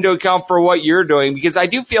that into account for what you're doing? Because I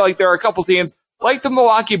do feel like there are a couple teams like the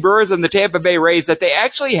Milwaukee Brewers and the Tampa Bay Rays that they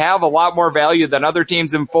actually have a lot more value than other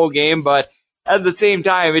teams in full game, but at the same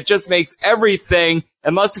time, it just makes everything,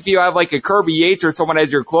 unless if you have like a Kirby Yates or someone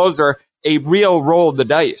as your closer, a real roll of the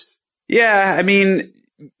dice. Yeah, I mean,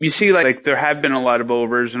 you see like there have been a lot of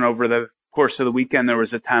overs, and over the course of the weekend there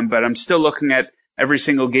was a ton, but I'm still looking at every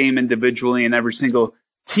single game individually and every single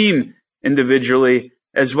team individually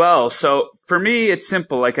as well. So for me, it's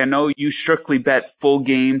simple. Like, I know you strictly bet full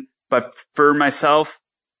game, but for myself,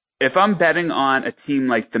 if I'm betting on a team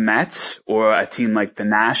like the Mets or a team like the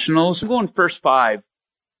Nationals, I'm going first 5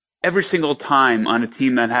 every single time on a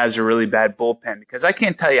team that has a really bad bullpen, because I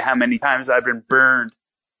can't tell you how many times I've been burned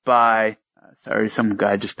by, sorry, some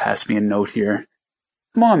guy just passed me a note here.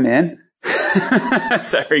 Come on, man.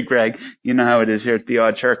 Sorry, Greg. You know how it is here at the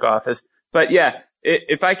Odd Shark office. But yeah,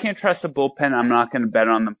 if I can't trust a bullpen, I'm not going to bet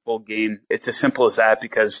on them full game. It's as simple as that,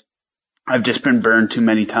 because I've just been burned too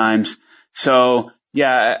many times. So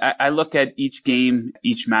yeah, I look at each game,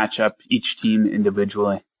 each matchup, each team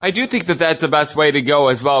individually. I do think that that's the best way to go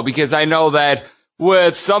as well, because I know that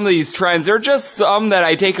with some of these trends, there are just some that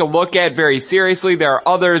I take a look at very seriously. There are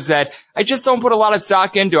others that I just don't put a lot of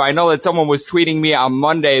stock into. I know that someone was tweeting me on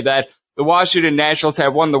Monday that the Washington Nationals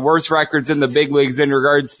have one of the worst records in the big leagues in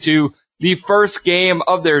regards to the first game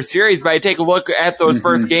of their series. But I take a look at those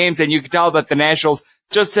first games, and you can tell that the Nationals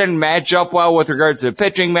just didn't match up well with regards to the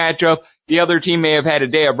pitching matchup. The other team may have had a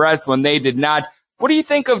day of rest when they did not. What do you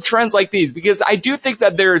think of trends like these? Because I do think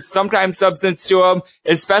that there is sometimes substance to them,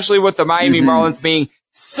 especially with the Miami Marlins being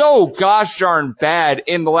so gosh darn bad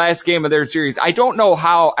in the last game of their series. I don't know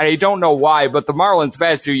how, I don't know why, but the Marlins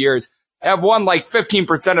past 2 years have won like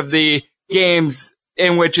 15% of the games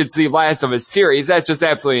in which it's the last of a series. That's just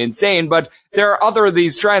absolutely insane. But there are other of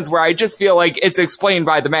these trends where I just feel like it's explained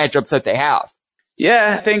by the matchups that they have.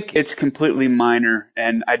 Yeah, I think it's completely minor,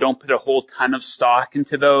 and I don't put a whole ton of stock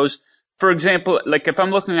into those. For example, like if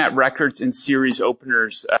I'm looking at records in series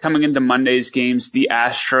openers, coming into Monday's games, the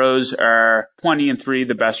Astros are 20-3,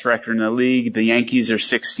 the best record in the league. The Yankees are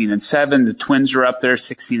 16-7. The Twins are up there,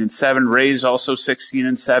 16-7. Rays also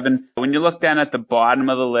 16-7. When you look down at the bottom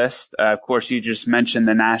of the list, of course, you just mentioned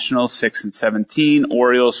the Nationals, 6-17.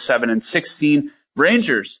 Orioles, 7-16.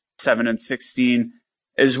 Rangers, 7-16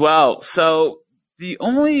 as well. So the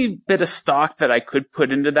only bit of stock that I could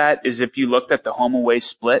put into that is if you looked at the home away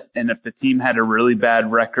split, and if the team had a really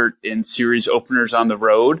bad record in series openers on the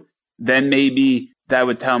road, then maybe that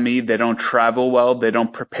would tell me they don't travel well, they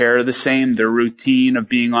don't prepare the same, their routine of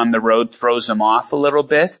being on the road throws them off a little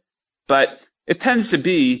bit. But it tends to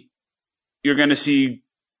be you're going to see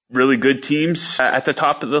really good teams at the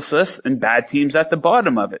top of this list and bad teams at the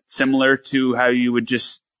bottom of it, similar to how you would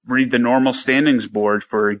just read the normal standings board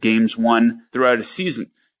for games won throughout a season.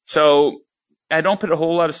 So I don't put a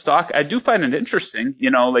whole lot of stock. I do find it interesting, you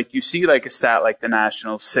know, like you see like a stat like the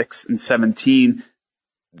Nationals 6-17.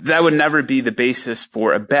 That would never be the basis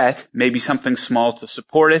for a bet, maybe something small to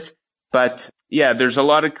support it. But yeah, there's a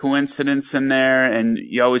lot of coincidence in there, and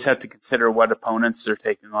you always have to consider what opponents they're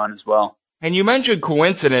taking on as well. And you mentioned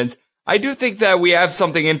coincidence. I do think that we have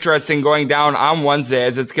something interesting going down on Wednesday,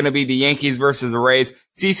 as it's going to be the Yankees versus the Rays.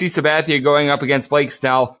 CC Sabathia going up against Blake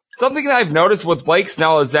Snell. Something that I've noticed with Blake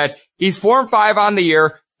Snell is that he's 4-5 on the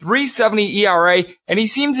year, 3.70 ERA, and he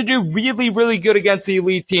seems to do really, really good against the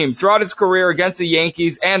elite teams. Throughout his career against the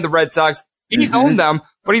Yankees and the Red Sox, he's owned them,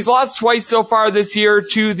 but he's lost twice so far this year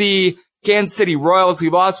to the Kansas City Royals. He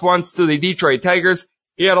lost once to the Detroit Tigers.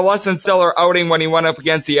 He had a less than stellar outing when he went up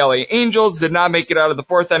against the LA Angels, did not make it out of the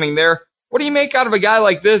 4th inning there. What do you make out of a guy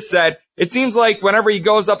like this that it seems like whenever he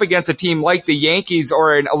goes up against a team like the Yankees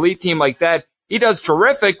or an elite team like that, he does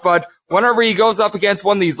terrific, but whenever he goes up against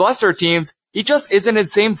one of these lesser teams, he just isn't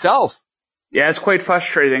his same self? Yeah, it's quite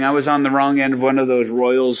frustrating. I was on the wrong end of one of those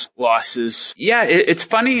Royals losses. Yeah, it's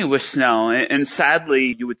funny with Snell, and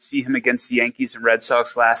sadly, you would see him against the Yankees and Red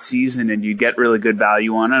Sox last season, and you'd get really good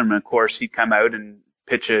value on him, and of course, he'd come out and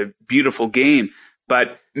pitch a beautiful game.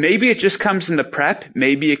 But maybe it just comes in the prep.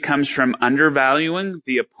 Maybe it comes from undervaluing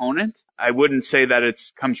the opponent. I wouldn't say that it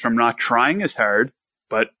comes from not trying as hard,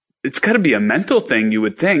 but it's got to be a mental thing, you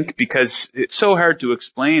would think, because it's so hard to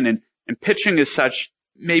explain. And pitching is such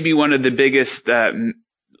maybe one of the biggest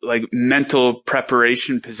mental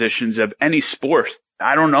preparation positions of any sport.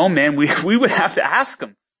 I don't know, man. We would have to ask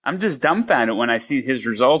him. I'm just dumbfounded when I see his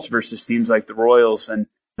results versus teams like the Royals and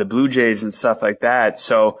the Blue Jays and stuff like that.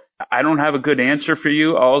 So I don't have a good answer for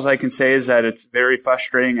you. All I can say is that it's very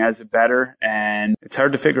frustrating as a bettor, and it's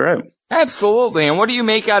hard to figure out. Absolutely. And what do you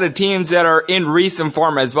make out of teams that are in recent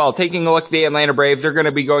form as well? Taking a look at the Atlanta Braves, they're going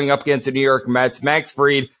to be going up against the New York Mets. Max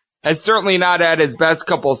Fried has certainly not had his best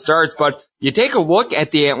couple starts, but you take a look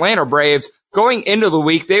at the Atlanta Braves. Going into the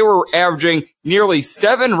week, they were averaging nearly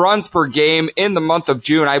 7 runs per game in the month of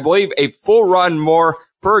June. I believe a full run more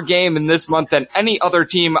per game in this month than any other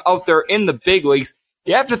team out there in the big leagues.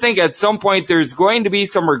 You have to think at some point there's going to be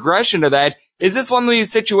some regression to that. Is this one of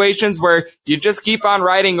these situations where you just keep on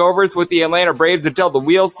riding overs with the Atlanta Braves until the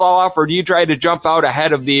wheels fall off, or do you try to jump out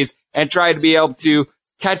ahead of these and try to be able to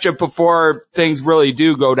catch up before things really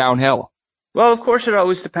do go downhill? Well, of course, it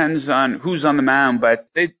always depends on who's on the mound, but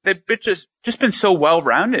they've just been so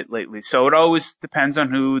well-rounded lately. So it always depends on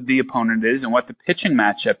who the opponent is and what the pitching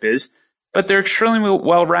matchup is. But they're extremely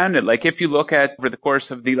well-rounded. Like if you look at over the course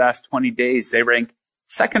of the last 20 days, they ranked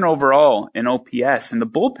second overall in OPS, and the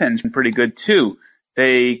bullpen's been pretty good too.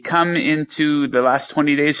 They come into the last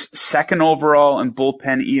 20 days second overall in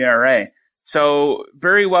bullpen ERA. So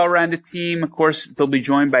very well-rounded team. Of course, they'll be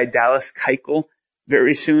joined by Dallas Keuchel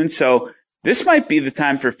very soon. So this might be the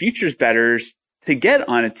time for futures bettors to get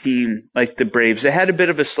on a team like the Braves. They had a bit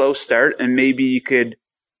of a slow start, and maybe you could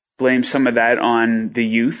blame some of that on the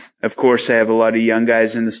youth. Of course, they have a lot of young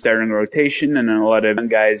guys in the starting rotation and a lot of young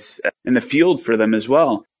guys in the field for them as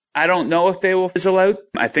well. I don't know if they will fizzle out.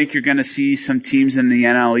 I think you're going to see some teams in the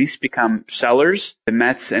NL East become sellers. The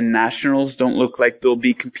Mets and Nationals don't look like they'll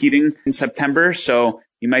be competing in September, so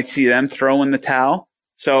you might see them throw in the towel.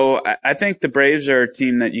 So I think the Braves are a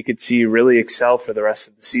team that you could see really excel for the rest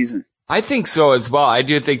of the season. I think so as well. I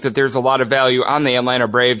do think that there's a lot of value on the Atlanta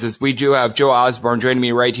Braves, as we do have Joe Osborne joining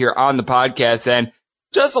me right here on the podcast. And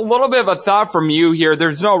just a little bit of a thought from you here.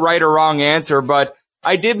 There's no right or wrong answer, but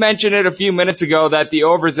I did mention it a few minutes ago that the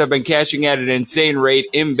overs have been cashing at an insane rate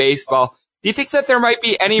in baseball. Do you think that there might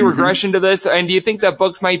be any regression to this? And do you think that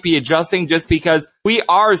books might be adjusting just because we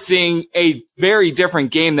are seeing a very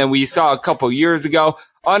different game than we saw a couple years ago?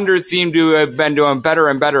 Unders seem to have been doing better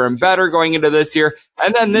and better and better going into this year.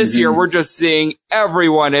 And then this year, we're just seeing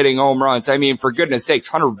everyone hitting home runs. I mean, for goodness sakes,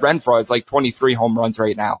 Hunter Renfroe has like 23 home runs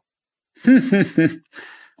right now.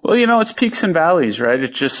 Well, it's peaks and valleys, right?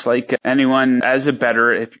 It's just like anyone as a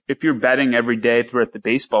bettor. If you're betting every day throughout the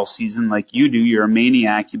baseball season like you do, you're a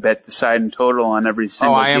maniac. You bet the side and total on every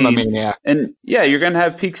single game. I am a maniac. And yeah, you're going to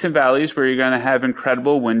have peaks and valleys where you're going to have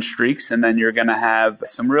incredible win streaks, and then you're going to have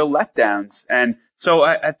some real letdowns. And so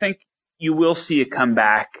I think you will see a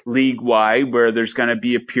comeback league-wide where there's going to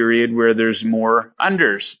be a period where there's more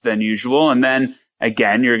unders than usual. And then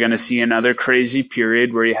again, you're going to see another crazy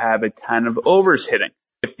period where you have a ton of overs hitting.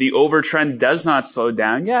 If the over trend does not slow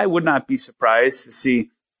down, I would not be surprised to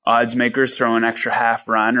see odds makers throw an extra half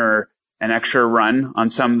run or an extra run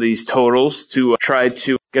on some of these totals to try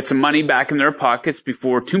to get some money back in their pockets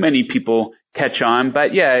before too many people catch on.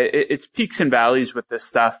 But yeah, it's peaks and valleys with this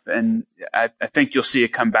stuff, and I think you'll see it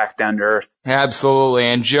come back down to earth. Absolutely.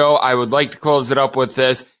 And Joe, I would like to close it up with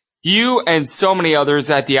this. You and so many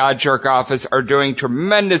others at the OddsShark office are doing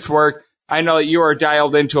tremendous work. I know that you are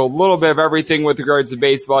dialed into a little bit of everything with regards to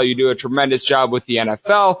baseball. You do a tremendous job with the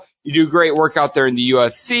NFL. You do great work out there in the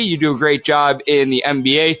UFC. You do a great job in the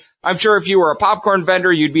NBA. I'm sure if you were a popcorn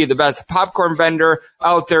vendor, you'd be the best popcorn vendor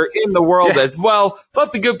out there in the world as well.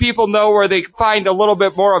 Let the good people know where they can find a little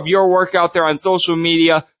bit more of your work out there on social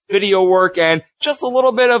media, video work, and just a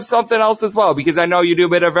little bit of something else as well, because I know you do a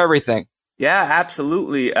bit of everything. Yeah,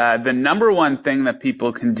 absolutely. The number one thing that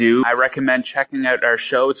people can do, I recommend checking out our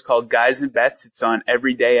show. It's called Guys and Bets. It's on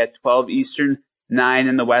every day at 12 Eastern, 9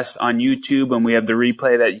 in the West on YouTube, and we have the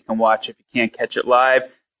replay that you can watch if you can't catch it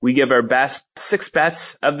live. We give our best 6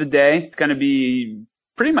 bets of the day. It's going to be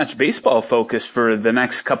pretty much baseball focused for the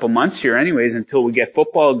next couple months here anyways until we get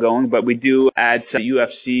football going, but we do add some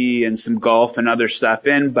UFC and some golf and other stuff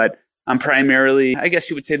in, but I'm primarily, I guess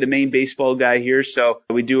you would say, the main baseball guy here. So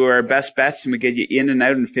we do our best bets and we get you in and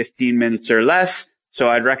out in 15 minutes or less. So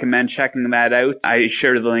I'd recommend checking that out. I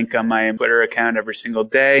share the link on my Twitter account every single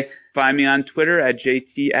day. Find me on Twitter at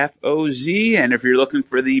JTFOZ. And if you're looking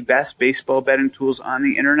for the best baseball betting tools on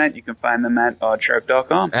the internet, you can find them at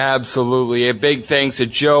oddshark.com. Absolutely. A big thanks to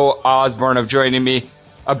Joe Osborne of joining me.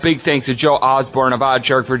 A big thanks to Joe Osborne of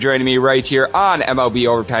Oddshark for joining me right here on MLB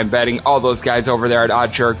Overtime Betting. All those guys over there at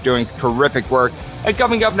Oddshark doing terrific work. And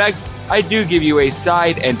coming up next, I do give you a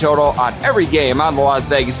side and total on every game on the Las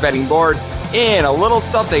Vegas betting board in a little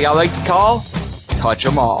something I like to call Touch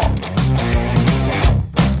 'em All.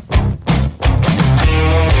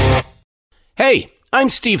 Hey, I'm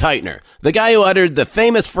Steve Heitner, the guy who uttered the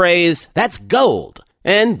famous phrase, "That's gold."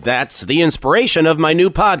 And that's the inspiration of my new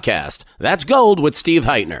podcast, That's Gold with Steve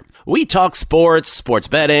Heitner. We talk sports, sports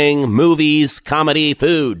betting, movies, comedy,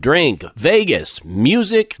 food, drink, Vegas,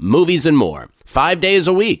 music, movies, and more. 5 days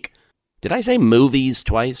a week. Did I say movies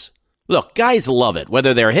twice? Look, guys love it,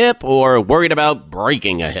 whether they're hip or worried about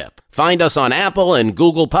breaking a hip. Find us on Apple and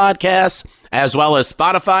Google Podcasts, as well as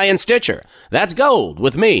Spotify and Stitcher. That's Gold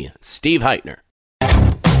with me, Steve Heitner.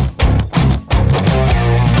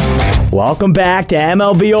 Welcome back to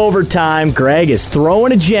MLB Overtime. Greg is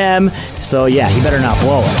throwing a gem, so yeah, he better not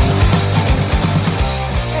blow it.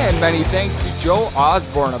 And many thanks to Joe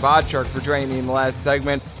Osborne of Oddshark for joining me in the last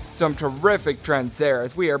segment. Some terrific trends there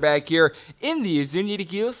as we are back here in the Azuñia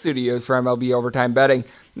Tequila Studios for MLB Overtime Betting.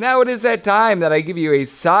 Now it is that time that I give you a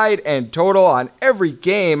side and total on every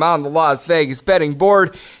game on the Las Vegas betting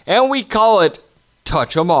board, and we call it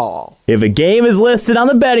Touch 'em All. If a game is listed on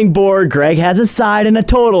the betting board, Greg has a side and a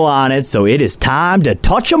total on it, so it is time to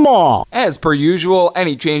touch 'em all. As per usual,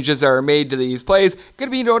 any changes that are made to these plays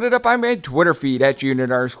could be noted up on my Twitter feed at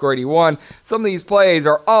unit_81. Some of these plays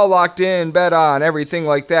are all locked in, bet on, everything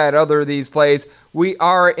like that. Other of these plays, we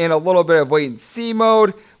are in a little bit of wait and see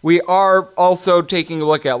mode. We are also taking a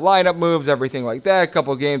look at lineup moves, everything like that. A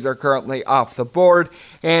couple games are currently off the board,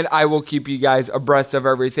 and I will keep you guys abreast of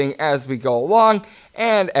everything as we go along.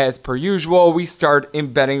 And as per usual, we start in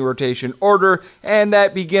betting rotation order, and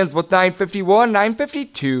that begins with 951,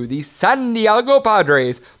 952, the San Diego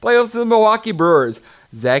Padres, playoffs of the Milwaukee Brewers.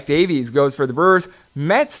 Zach Davies goes for the Brewers.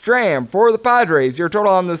 Matt Strahm for the Padres. Your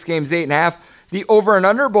total on this game is 8.5. The over and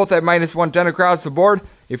under, both at -110 across the board.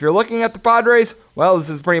 If you're looking at the Padres, well, this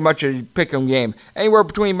is pretty much a pick'em game. Anywhere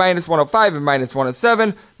between -105 and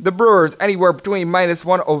 -107. The Brewers, anywhere between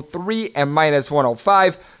 -103 and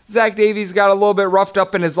 -105. Zach Davies got a little bit roughed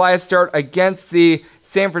up in his last start against the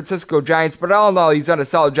San Francisco Giants, but all in all, he's done a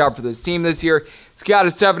solid job for this team this year. He's got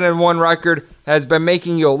a 7-1 record, has been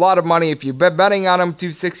making you a lot of money if you've been betting on him.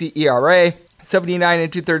 2.60 ERA. 79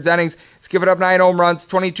 and 2/3 innings. He's given up 9 home runs,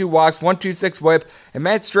 22 walks, 1.26 whip. And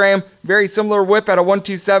Matt Strahm, very similar whip at a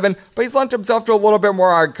 1.27, but he's lent himself to a little bit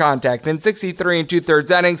more hard contact. In 63 and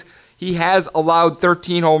 2/3 innings, he has allowed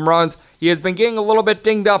 13 home runs. He has been getting a little bit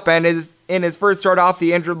dinged up and is in his first start off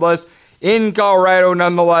the injured list in Colorado.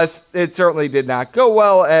 Nonetheless, it certainly did not go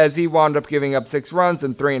well as he wound up giving up 6 runs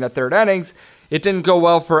in 3 1/3 innings. It didn't go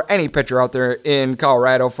well for any pitcher out there in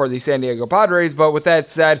Colorado for the San Diego Padres, but with that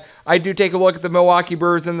said, I do take a look at the Milwaukee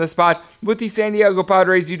Brewers in this spot. With the San Diego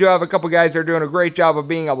Padres, you do have a couple guys that are doing a great job of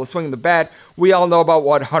being able to swing the bat. We all know about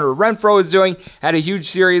what Hunter Renfroe is doing. Had a huge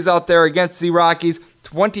series out there against the Rockies.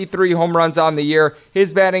 23 home runs on the year.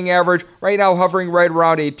 His batting average right now hovering right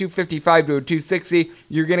around a 255 to a 260.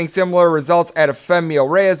 You're getting similar results at Efemio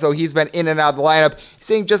Reyes, though he's been in and out of the lineup. He's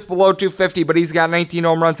sitting just below 250, but he's got 19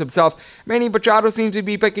 home runs himself. Manny Machado seems to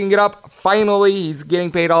be picking it up. Finally, he's getting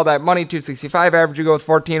paid all that money, 265 average to go with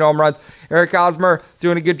 14 home runs. Eric Hosmer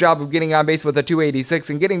doing a good job of getting on base with a 286,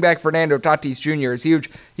 and getting back Fernando Tatis Jr. is huge.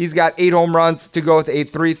 He's got 8 home runs to go with a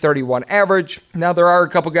 331 average. Now, there are a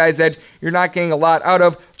couple guys that you're not getting a lot out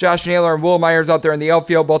of. Josh Naylor and Will Myers out there in the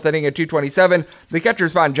outfield, both hitting at 227. The catcher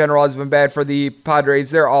spot in general has been bad for the Padres.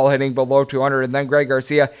 They're all hitting below 200. And then Greg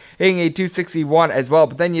Garcia hitting a 261 as well.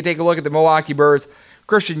 But then you take a look at the Milwaukee Brewers.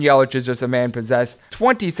 Christian Yelich is just a man possessed.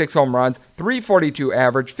 26 home runs, 342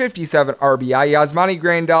 average, 57 RBI. Yasmani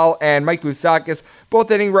Grandal and Mike Moustakas both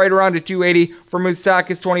hitting right around a 280. For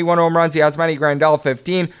Moustakas, 21 home runs. Yasmani Grandal,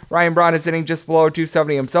 15. Ryan Braun is hitting just below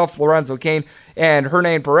 270 himself. Lorenzo Cain and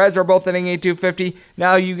Hernan Perez are both hitting a 250.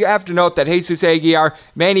 Now, you have to note that Jesus Aguilar,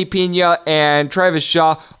 Manny Pena, and Travis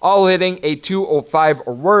Shaw all hitting a 205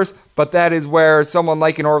 or worse. But that is where someone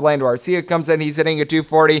like an Orlando Arcia comes in. He's hitting a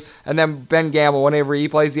 240. And then Ben Gamble, whenever he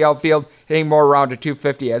plays the outfield, hitting more around a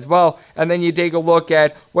 250 as well. And then you take a look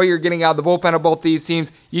at what you're getting out of the bullpen of both these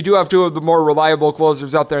teams. You do have 2 of the more reliable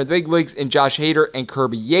closers out there in the big leagues in Josh Hader and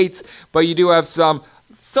Kirby Yates. But you do have some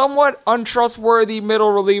somewhat untrustworthy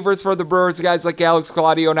middle relievers for the Brewers, guys like Alex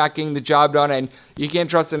Claudio not getting the job done, and you can't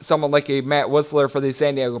trust in someone like a Matt Whistler for the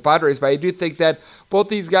San Diego Padres, but I do think that both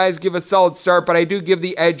these guys give a solid start, but I do give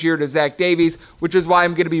the edge here to Zach Davies, which is why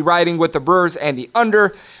I'm going to be riding with the Brewers and the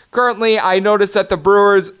under. Currently, I noticed that the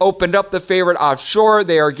Brewers opened up the favorite offshore.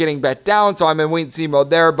 They are getting bet down, so I'm in wait-and-see mode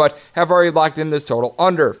there, but have already locked in this total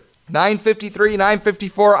under. 953,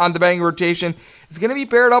 954 on the betting rotation. It's going to be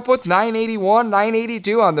paired up with 981,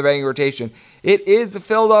 982 on the betting rotation. It is the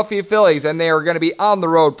Philadelphia Phillies, and they are going to be on the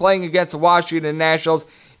road playing against the Washington Nationals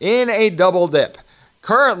in a double dip.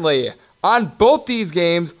 Currently, on both these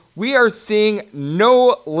games, we are seeing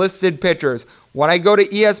no listed pitchers. When I go to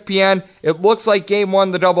ESPN, it looks like Game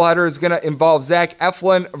 1, the doubleheader, is going to involve Zach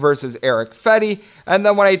Eflin versus Eric Fetty. And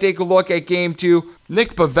then when I take a look at Game 2,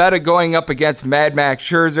 Nick Pivetta going up against Mad Max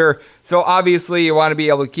Scherzer. So obviously you want to be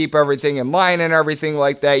able to keep everything in line and everything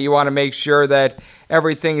like that. You want to make sure that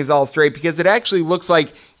everything is all straight, because it actually looks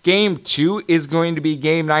like Game 2 is going to be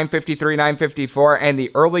game 953, 954, and the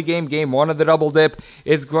early game, Game 1 of the double dip,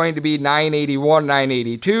 is going to be 981,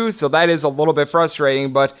 982. So that is a little bit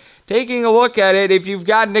frustrating, but taking a look at it, if you've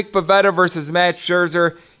got Nick Pivetta versus Matt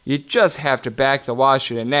Scherzer, you just have to back the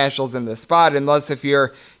Washington Nationals in the spot, unless if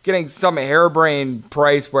you're getting some harebrained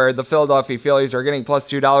price where the Philadelphia Phillies are getting plus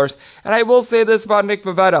 $2. And I will say this about Nick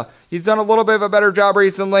Pivetta. He's done a little bit of a better job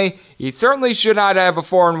recently. He certainly should not have a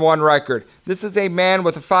 4-1 record. This is a man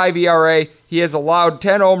with a 5 ERA. He has allowed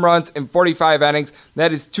 10 home runs in 45 innings.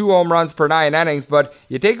 That is 2 home runs per 9 innings. But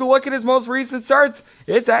you take a look at his most recent starts,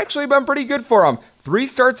 it's actually been pretty good for him. 3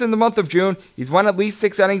 starts in the month of June. He's won at least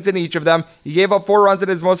 6 innings in each of them. He gave up 4 runs in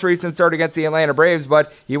his most recent start against the Atlanta Braves,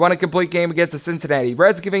 but he won a complete game against the Cincinnati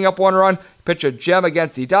Reds, giving up 1 run. Pitched a gem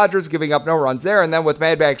against the Dodgers, giving up no runs there. And then with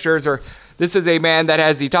Mad Max Scherzer, this is a man that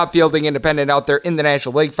has the top fielding independent out there in the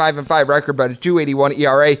National League. 5-5 record, but a 2.81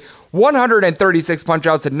 ERA. 136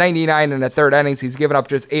 punch-outs in 99 and a third innings. He's given up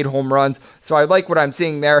just 8 home runs, so I like what I'm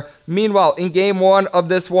seeing there. Meanwhile, in Game 1 of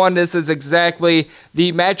this one, this is exactly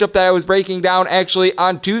the matchup that I was breaking down actually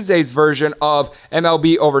on Tuesday's version of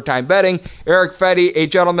MLB Overtime Betting. Eric Fetty, a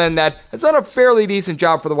gentleman that has done a fairly decent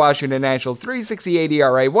job for the Washington Nationals. 3.68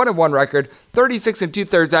 ERA, 1-1 record, 36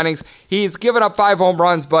 2/3 innings. He's given up 5 home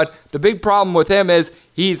runs, but the big problem with him is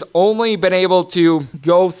he's only been able to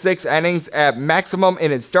go 6 innings at maximum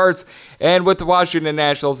in his starts. And with the Washington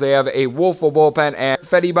Nationals, they have a woeful bullpen. And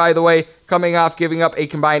Fetty, by the way, coming off giving up a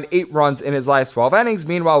combined 8 runs in his last 12 innings.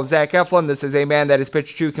 Meanwhile, with Zach Eflin, this is a man that has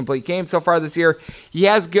pitched 2 complete games so far this year. He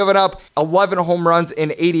has given up 11 home runs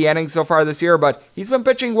in 80 innings so far this year, but he's been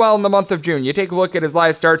pitching well in the month of June. You take a look at his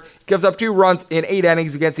last start, gives up 2 runs in 8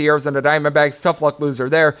 innings against the Arizona Diamondbacks. Tough luck loser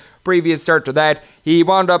there. Previous start to that, he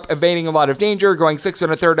wound up evading a lot of danger, going 6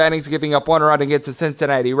 1/3 innings, giving up 1 run against the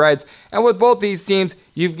Cincinnati Reds. And with both these teams,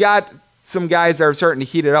 you've got some guys that are starting to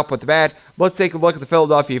heat it up with the bat. Let's take a look at the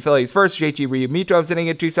Philadelphia Phillies. First, JT Realmuto sitting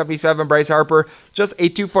at 277. Bryce Harper, just a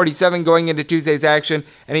 247 going into Tuesday's action.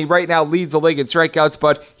 And he right now leads the league in strikeouts,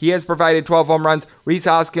 but he has provided 12 home runs. Rhys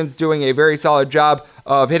Hoskins doing a very solid job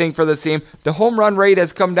of hitting for this team. The home run rate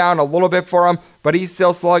has come down a little bit for him, but he's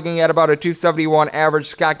still slugging at about a 271 average.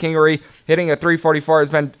 Scott Kingery hitting a 344 has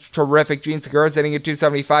been terrific. Gene Segura's hitting a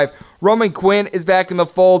 275. Roman Quinn is back in the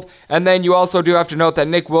fold, and then you also do have to note that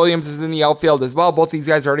Nick Williams is in the outfield as well. Both these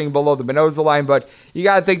guys are hitting below the Mendoza line, but you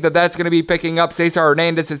got to think that that's going to be picking up. Cesar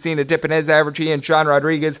Hernandez has seen a dip in his average. He and Sean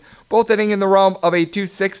Rodriguez both hitting in the realm of a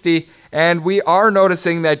 260. And we are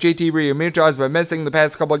noticing that JT Realmuto has been missing the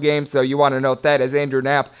past couple of games, so you want to note that as Andrew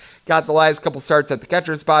Knapp got the last couple starts at the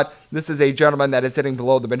catcher spot. This is a gentleman that is hitting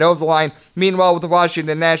below the Mendoza line. Meanwhile, with the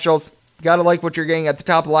Washington Nationals, gotta like what you're getting at the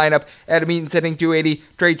top of the lineup. Adam Eaton's hitting 280,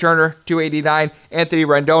 Trey Turner 289, Anthony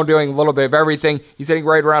Rendon doing a little bit of everything. He's hitting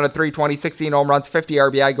right around a 320, 16 home runs, 50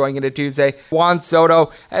 RBI going into Tuesday. Juan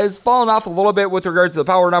Soto has fallen off a little bit with regards to the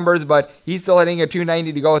power numbers, but he's still hitting a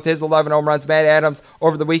 290 to go with his 11 home runs. Matt Adams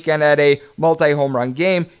over the weekend had a multi-home run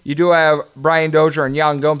game. You do have Brian Dozier and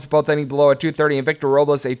Young Gomes both hitting below a 230 and Victor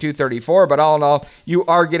Robles a 234, but all in all, you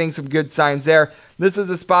are getting some good signs there. This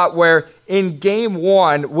is a spot where in Game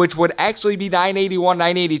 1, which would actually be 981,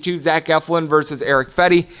 982, Zach Eflin versus Eric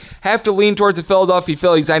Fetty, have to lean towards the Philadelphia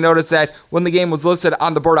Phillies. I noticed that when the game was listed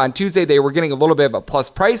on the board on Tuesday, they were getting a little bit of a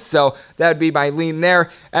plus price, so that would be my lean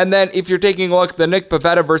there. And then if you're taking a look at the Nick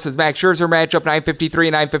Pivetta versus Max Scherzer matchup,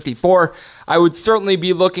 953, 954, I would certainly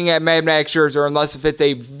be looking at Mad Max Scherzer unless if it's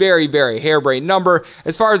a very, very harebrained number.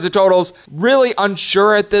 As far as the totals, really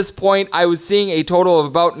unsure at this point. I was seeing a total of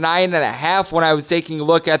about 9.5 when I was taking a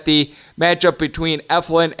look at the matchup between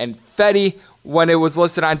Eflin and Fetty. when it was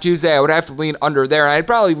listed on Tuesday, I would have to lean under there. And I'd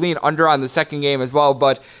probably lean under on the second game as well.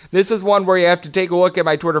 But this is one where you have to take a look at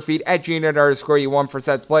my Twitter feed at @GNet_U1 for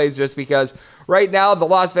set plays, just because right now the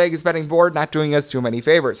Las Vegas betting board not doing us too many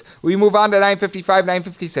favors. We move on to 9:55,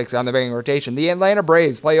 9:56 on the betting rotation. The Atlanta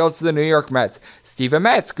Braves play host to the New York Mets. Steven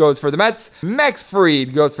Matz goes for the Mets. Max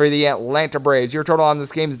Fried goes for the Atlanta Braves. Your total on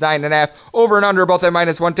this game is 9.5. Over and under both at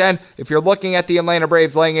 -110. If you're looking at the Atlanta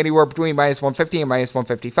Braves laying anywhere between -150 and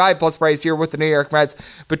 -155, plus price here with the New York Mets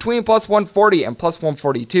between +140 and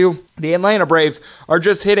 +142. The Atlanta Braves are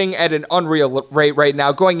just hitting at an unreal rate right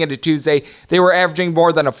now. Going into Tuesday, they were averaging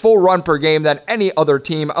more than a full run per game than any other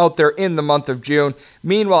team out there in the month of June.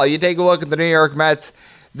 Meanwhile, you take a look at the New York Mets,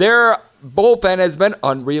 their bullpen has been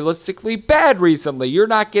unrealistically bad recently. You're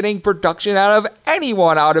not getting production out of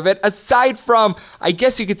anyone out of it, aside from, I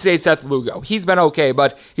guess you could say, Seth Lugo. He's been okay,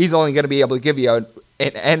 but he's only going to be able to give you an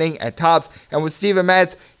inning at tops. And with Steven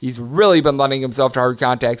Matz, he's really been lending himself to hard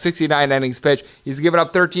contact. 69 innings pitched. He's given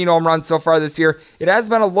up 13 home runs so far this year. It has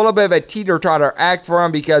been a little bit of a teeter-totter act for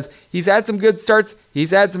him because he's had some good starts,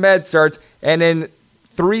 he's had some bad starts, and in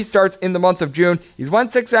 3 starts in the month of June, he's won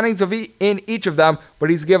 6 innings in each of them, but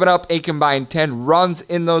he's given up a combined 10 runs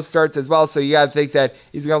in those starts as well, so you got to think that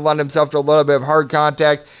he's going to lend himself to a little bit of hard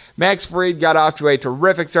contact. Max Fried got off to a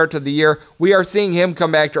terrific start to the year. We are seeing him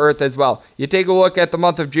come back to earth as well. You take a look at the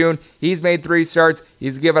month of June, he's made 3 starts.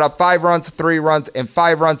 He's given up 5 runs, 3 runs, and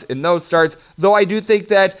 5 runs in those starts, though I do think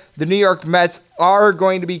that the New York Mets are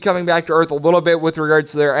going to be coming back to earth a little bit with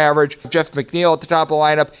regards to their average. Jeff McNeil at the top of the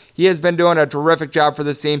lineup, he has been doing a terrific job for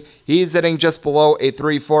this team. He's hitting just below a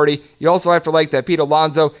 340. You also have to like that Pete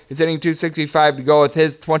Alonso is hitting 265 to go with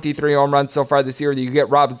his 23 home runs so far this year. You get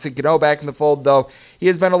Robinson Cano back in the fold, though. He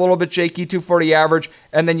has been a little bit shaky, 240 average,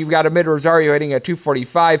 and then you've got Amid Rosario hitting at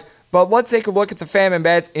 245. But let's take a look at the famine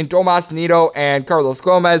bats in Tomas Nido and Carlos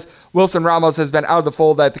Gomez. Wilson Ramos has been out of the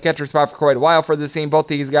fold at the catcher spot for quite a while for this team. Both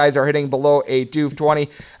these guys are hitting below a 220.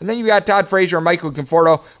 And then you got Todd Frazier and Michael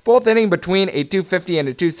Conforto, both hitting between a 250 and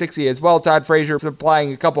a 260 as well. Todd Frazier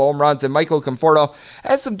supplying a couple home runs, and Michael Conforto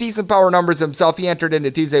has some decent power numbers himself. He entered into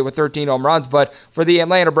Tuesday with 13 home runs, but for the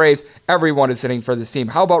Atlanta Braves, everyone is hitting for this team.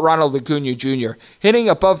 How about Ronald Acuna Jr. hitting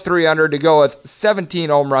above 300 to go with 17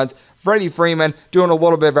 home runs? Freddie Freeman doing a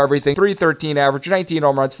little bit of everything. 313 average, 19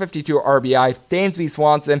 home runs, 52 RBI. Dansby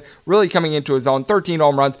Swanson really coming into his own. 13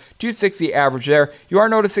 home runs, 260 average there. You are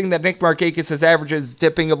noticing that Nick Markakis' average is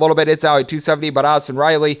dipping a little bit. It's now at 270, but Austin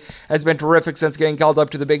Riley has been terrific since getting called up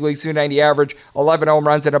to the big leagues. 290 average, 11 home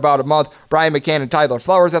runs in about a month. Brian McCann and Tyler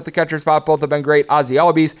Flowers at the catcher spot. Both have been great. Ozzie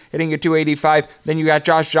Albies hitting at 285. Then you got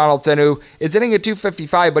Josh Donaldson, who is hitting at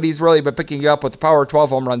 255, but he's really been picking it up with the power. 12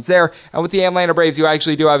 home runs there. And with the Atlanta Braves, you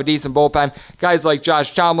actually do have a decent bullpen. Guys like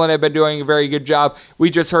Josh Tomlin have been doing a very good job. We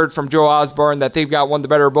just heard from Joe Osborne that they've got one of the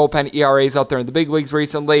better bullpen ERAs out there in the big leagues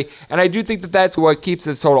recently, and I do think that that's what keeps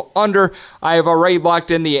this total under. I have already locked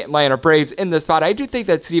in the Atlanta Braves in this spot. I do think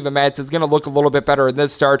that Steven Matz is going to look a little bit better in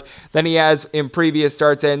this start than he has in previous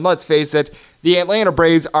starts, and let's face it, the Atlanta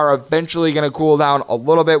Braves are eventually going to cool down a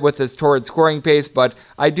little bit with this torrid scoring pace, but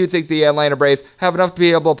I do think the Atlanta Braves have enough to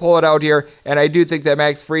be able to pull it out here, and I do think that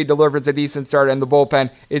Max Fried delivers a decent start, and the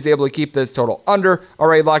bullpen is able to keep this total under.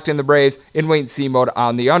 Already locked in the Braves in wait-and-see mode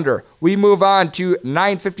on the under. We move on to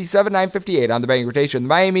 9:57, 9:58 on the betting rotation. The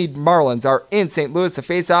Miami Marlins are in St. Louis to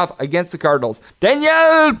face off against the Cardinals.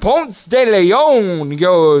 Daniel Ponce de Leon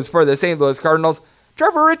goes for the St. Louis Cardinals.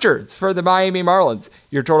 Trevor Richards for the Miami Marlins.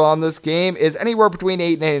 Your total on this game is anywhere between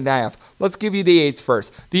 8 and 8.5. Let's give you the 8s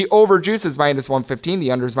first. The over juice is -115. The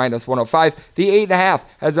under is -105. The 8.5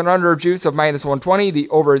 has an under juice of -120. The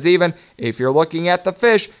over is even. If you're looking at the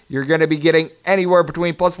fish, you're going to be getting anywhere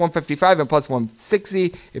between +155 and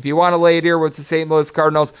 +160. If you want to lay it here with the St. Louis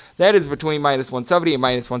Cardinals, that is between -170 and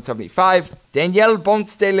 -175. Daniel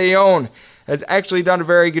Ponce de Leon has actually done a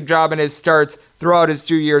very good job in his starts throughout his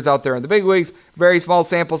 2 years out there in the big leagues. Very small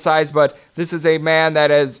sample size, but this is a man that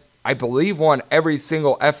has, I believe, won every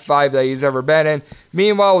single F5 that he's ever been in.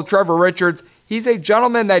 Meanwhile, with Trevor Richards, he's a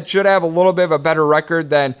gentleman that should have a little bit of a better record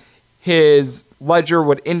than his ledger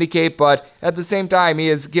would indicate, but at the same time, he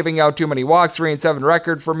is giving out too many walks. 3-7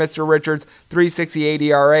 record for Mr. Richards, 3.68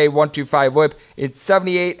 ERA, 1.25 WHIP. In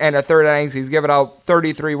 78 and a third innings, he's given out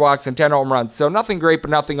 33 walks and 10 home runs. So nothing great, but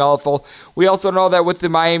nothing awful. We also know that with the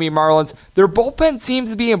Miami Marlins, their bullpen seems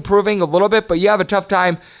to be improving a little bit, but you have a tough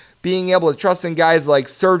time being able to trust in guys like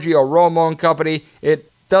Sergio Romo and company. It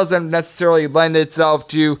doesn't necessarily lend itself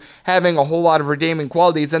to having a whole lot of redeeming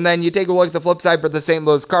qualities. And then you take a look at the flip side for the St.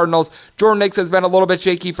 Louis Cardinals. Jordan Hicks has been a little bit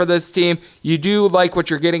shaky for this team. You do like what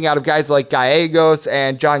you're getting out of guys like Gallegos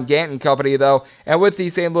and John Gant and company, though. And with the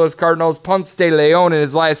St. Louis Cardinals, Ponce de Leon in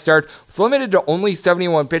his last start was limited to only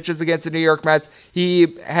 71 pitches against the New York Mets.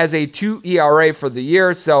 He has a 2 ERA for the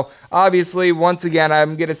year, so obviously, once again,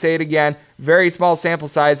 I'm going to say it again, very small sample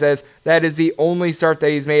size, as that is the only start that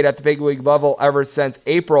he's made at the big league level ever since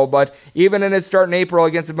April. But even in his start in April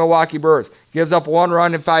against the Milwaukee Brewers, gives up 1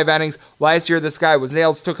 run in 5 innings. Last year, this guy was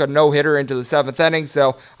nails, took a no-hitter into the 7th inning,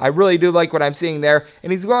 so I really do like what I'm seeing there.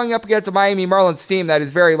 And he's going up against a Miami Marlins team that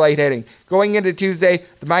is very light hitting. Going into Tuesday,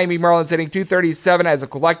 the Miami Marlins hitting .237 as a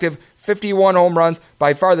collective, 51 home runs,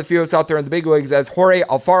 by far the fewest out there in the big leagues, as Jorge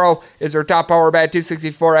Alfaro is their top power bat,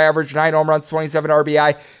 .264 average, 9 home runs, 27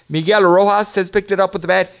 RBI. Miguel Rojas has picked it up with the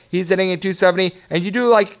bat. He's hitting at .270, and you do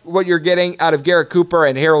like what you're getting out of Garrett Cooper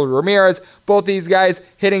and Harold Ramirez. Both these guys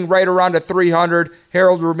hitting right around a 300.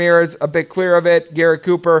 Harold Ramirez a bit clear of it. Garrett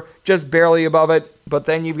Cooper just barely above it. But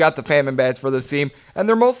then you've got the famine bats for this team, and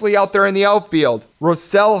they're mostly out there in the outfield.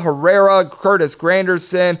 Rosell Herrera, Curtis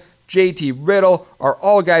Granderson, JT Riddle are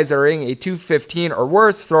all guys that are hitting a .215 or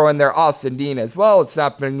worse. Throw in there Austin Dean as well. It's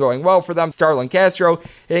not been going well for them. Starlin Castro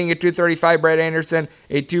hitting a .235. Brad Anderson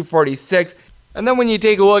a .246. And then when you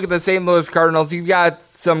take a look at the St. Louis Cardinals, you've got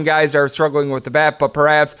some guys that are struggling with the bat, but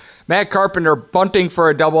perhaps Matt Carpenter bunting for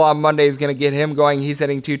a double on Monday is going to get him going. He's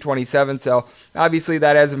hitting .227, so obviously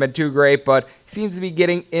that hasn't been too great, but he seems to be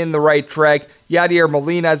getting in the right track. Yadier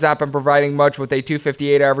Molina has not been providing much with a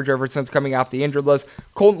 .258 average ever since coming off the injured list.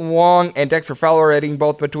 Colton Wong and Dexter Fowler hitting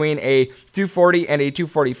both between a .240 and a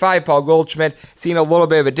 .245. Paul Goldschmidt seen a little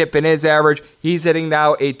bit of a dip in his average. He's hitting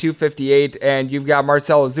now a .258, and you've got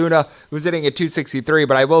Marcell Ozuna, who's hitting a .263,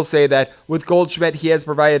 but I will say that with Goldschmidt, he has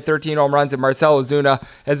provided 13 home runs, and Marcell Ozuna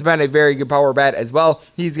has been a very good power bat as well.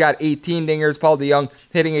 He's got 18 dingers. Paul DeJong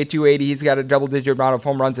hitting a .280. He's got a double-digit amount of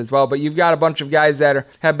home runs as well, but you've got a bunch of guys that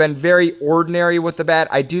have been very ordinary with the bat.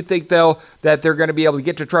 I do think, though, that they're going to be able to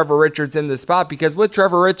get to Trevor Richards in this spot, because with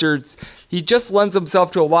Trevor Richards, he just lends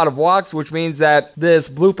himself to a lot of walks, which means that this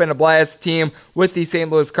bloop and a blast team with the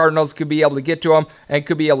St. Louis Cardinals could be able to get to him and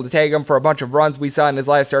could be able to tag him for a bunch of runs. We saw in his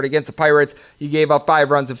last start against the Pirates, he gave up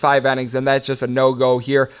 5 runs in 5 innings, and that's just a no-go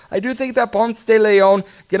here. I do think that Ponce de Leon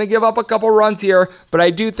going to give up a couple runs here, but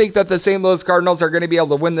I do think that the St. Louis Cardinals are going to be able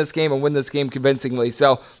to win this game and win this game convincingly.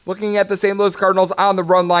 So looking at the St. Louis Cardinals on the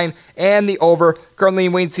run line and the over, currently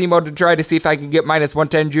in Wayne C mode to try to see if I can get minus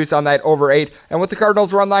 110 juice on that over 8. And with the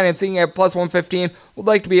Cardinals run line, I'm seeing at plus 115. Would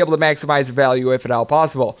like to be able to maximize the value if at all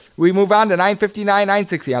possible. We move on to 959,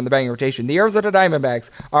 960 on the betting rotation. The Arizona Diamondbacks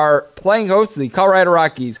are playing host to the Colorado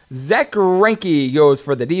Rockies. Zach Greinke goes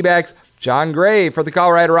for the D-backs. John Gray for the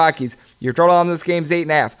Colorado Rockies. Your total on this game is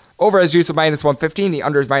 8.5. Over has juice of minus 115. The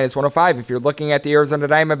under is minus 105. If you're looking at the Arizona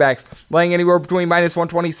Diamondbacks, laying anywhere between minus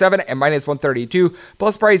 127 and minus 132.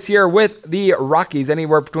 Plus price here with the Rockies,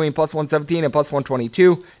 anywhere between plus 117 and plus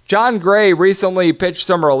 122. John Gray recently pitched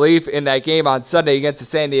some relief in that game on Sunday against the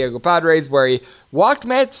San Diego Padres, where he walked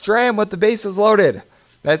Matt Strahm with the bases loaded.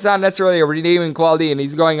 That's not necessarily a redeeming quality, and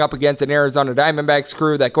he's going up against an Arizona Diamondbacks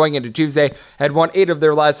crew that going into Tuesday had won 8 of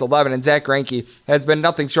their last 11, and Zach Greinke has been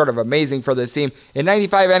nothing short of amazing for this team. In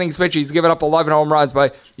 95 innings pitched, he's given up 11 home runs,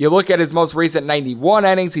 but you look at his most recent 91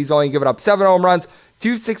 innings, he's only given up 7 home runs,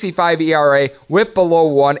 2.65 ERA, whip below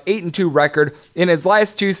 1, 8-2 record. In his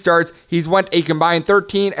last 2 starts, he's went a combined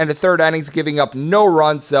 13 and a third innings, giving up no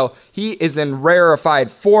runs, so he is in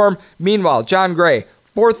rarefied form. Meanwhile, John Gray,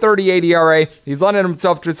 4.38 ERA. He's lending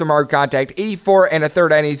himself to some hard contact. 84 and a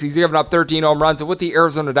third innings. He's given up 13 home runs. And with the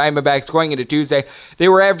Arizona Diamondbacks going into Tuesday, they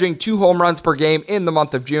were averaging 2 home runs per game in the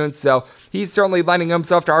month of June. So he's certainly lending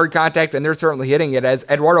himself to hard contact, and they're certainly hitting it, as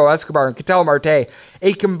Eduardo Escobar and Ketel Marte,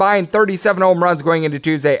 a combined 37 home runs going into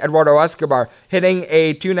Tuesday. Eduardo Escobar hitting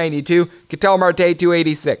a .292. Ketel Marte,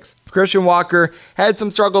 .286. Christian Walker had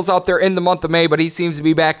some struggles out there in the month of May, but he seems to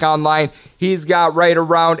be back online. He's got right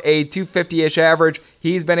around a .250-ish average.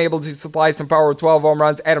 He's been able to supply some power with 12 home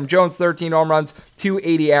runs. Adam Jones, 13 home runs,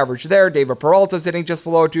 .280 average there. David Peralta's hitting just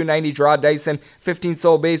below .290. Gerard Dyson, 15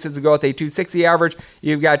 stolen bases to go with a .260 average.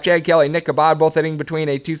 You've got Chad Kelly, Nick Abad, both hitting between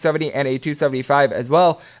a .270 and a .275 as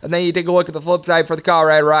well. And then you take a look at the flip side for the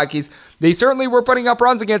Colorado Rockies. They certainly were putting up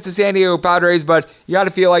runs against the San Diego Padres, but you got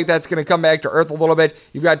to feel like that's going to come back to earth a little bit.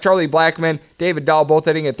 You've got Charlie Blackmon, David Dahl, both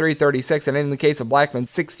hitting at .336, and in the case of Blackmon,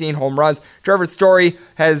 16 home runs. Trevor Story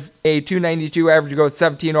has a .292 average, goes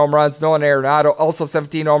 17 home runs. Nolan Arenado, also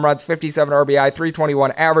 17 home runs, 57 RBI,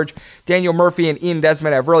 .321 average. Daniel Murphy and Ian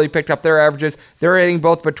Desmond have really picked up their averages. They're hitting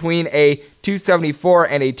both between a 274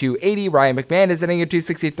 and a 280. Ryan McMahon is hitting a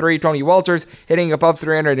 263. Tony Walters hitting above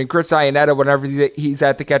 300. And Chris Iannetta, whenever he's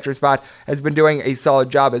at the catcher spot, has been doing a solid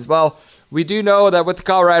job as well. We do know that with the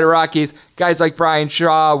Colorado Rockies, guys like Brian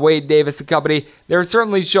Shaw, Wade Davis and company, they're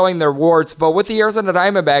certainly showing their warts. But with the Arizona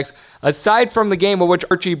Diamondbacks, aside from the game in which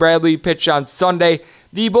Archie Bradley pitched on Sunday,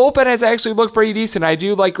 the bullpen has actually looked pretty decent. I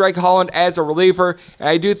do like Greg Holland as a reliever, and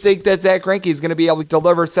I do think that Zach Greinke is going to be able to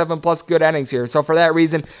deliver 7+ good innings here. So for that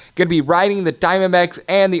reason, going to be riding the Diamondbacks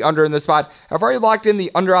and the under in the spot. I've already locked in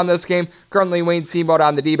the under on this game. Currently Wayne Steamboat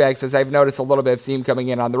on the D-backs, as I've noticed a little bit of steam coming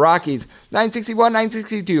in on the Rockies. 961,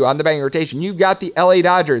 962 on the betting rotation. You've got the LA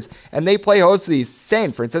Dodgers, and they play host to the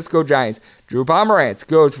San Francisco Giants. Drew Pomerantz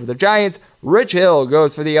goes for the Giants. Rich Hill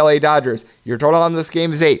goes for the LA Dodgers. Your total on this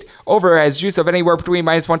game is 8. Over has juice of anywhere between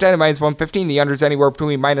 -110 and -115. The under is anywhere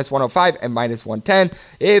between -105 and -110.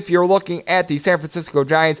 If you're looking at the San Francisco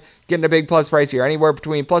Giants, getting a big plus price here, anywhere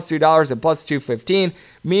between +$2 and +215.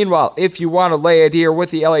 Meanwhile, if you want to lay it here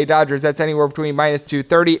with the LA Dodgers, that's anywhere between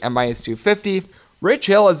 -230 and -250. Rich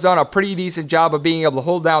Hill has done a pretty decent job of being able to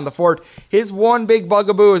hold down the fort. His one big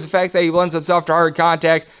bugaboo is the fact that he lends himself to hard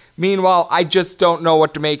contact. Meanwhile, I just don't know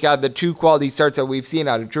what to make out of the two quality starts that we've seen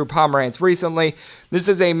out of Drew Pomerantz recently. This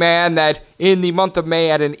is a man that in the month of May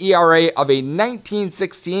had an ERA of a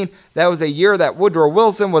 19.16. That was a year that Woodrow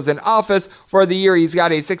Wilson was in office. For the year, he's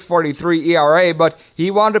got a 6.43 ERA, but he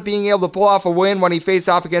wound up being able to pull off a win when he faced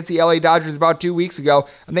off against the LA Dodgers about 2 weeks ago,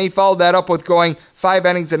 and then he followed that up with going 5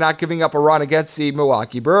 innings and not giving up a run against the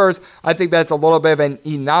Milwaukee Brewers. I think that's a little bit of an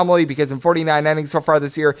anomaly because in 49 innings so far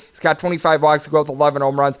this year, he's got 25 walks to go with 11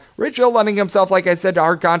 home runs. Rich Hill lending himself, like I said, to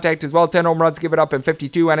hard contact as well. 10 home runs given up in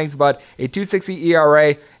 52 innings, but a 2.60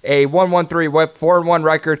 ERA, a 1.13 whip, 4-1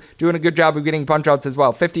 record, doing a good job of getting punch-outs as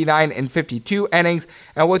well. 59 and 52 innings.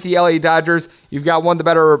 And with the LA Dodgers, you've got one of the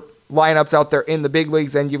better lineups out there in the big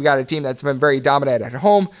leagues, and you've got a team that's been very dominant at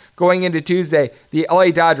home. Going into Tuesday, the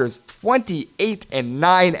LA Dodgers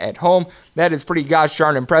 28-9 at home. That is pretty gosh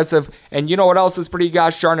darn impressive. And you know what else is pretty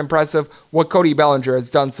gosh darn impressive? What Cody Bellinger has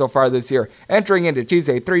done so far this year. Entering into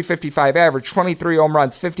Tuesday, 355 average, 23 home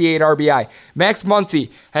runs, 58 RBI. Max Muncy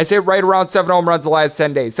has hit right around 7 home runs the last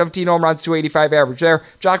 10 days. 17 home runs, 285 average there.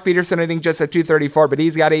 Jock Peterson hitting just at 234, but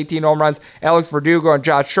he's got 18 home runs. Alex Verdugo and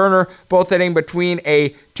Josh Scherner both hitting between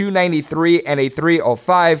a 293 and a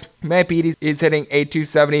 305. Matt Beattie is hitting a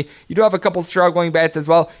 270. You do have a couple struggling bats as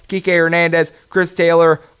well. Kike Hernandez, Chris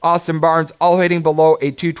Taylor, Austin Barnes, all hitting below a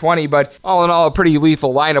 220, but all in all, a pretty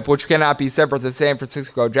lethal lineup, which cannot be said for the San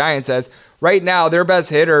Francisco Giants, as right now their best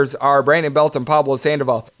hitters are Brandon Belt and Pablo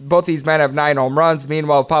Sandoval. Both these men have 9 home runs.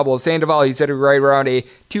 Meanwhile, Pablo Sandoval, he's hitting right around a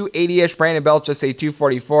 280-ish. Brandon Belt just a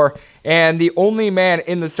 244. And the only man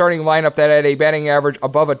in the starting lineup that had a batting average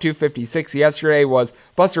above a 256 yesterday was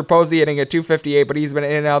Buster Posey, hitting a 258, but he's been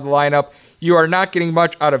in and out of the lineup. You are not getting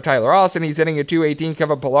much out of Tyler Austin. He's hitting a 218.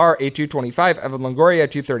 Kevin Pillar, a 225. Evan Longoria, a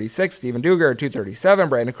 236. Steven Dugar, a 237.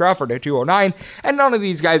 Brandon Crawford, a 209. And none of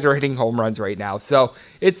these guys are hitting home runs right now. So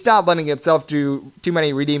it's not lending itself to too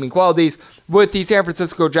many redeeming qualities. With the San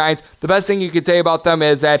Francisco Giants, the best thing you could say about them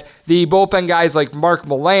is that the bullpen guys like Mark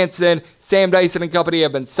Melancon, Sam Dyson and company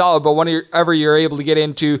have been solid, but whenever you're able to get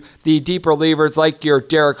into the deep relievers like your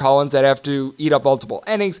Derek Hollins that have to eat up multiple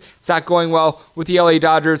innings, it's not going well. With the LA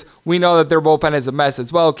Dodgers, we know that their bullpen is a mess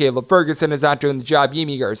as well. Caleb Ferguson is not doing the job.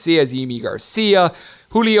 Yimi Garcia.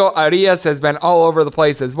 Julio Arias has been all over the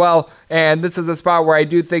place as well, and this is a spot where I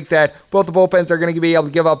do think that both the bullpens are going to be able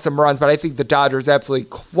to give up some runs, but I think the Dodgers absolutely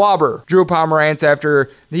clobber Drew Pomerantz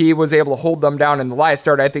after he was able to hold them down in the last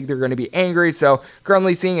start. I think they're going to be angry, so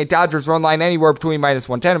currently seeing a Dodgers run line anywhere between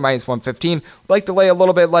 -110 and -115. Would like to lay a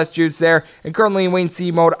little bit less juice there, and currently in Wayne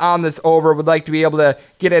C mode on this over. Would like to be able to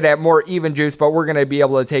get it at more even juice, but we're going to be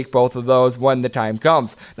able to take both of those when the time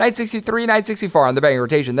comes. 963, 964 on the betting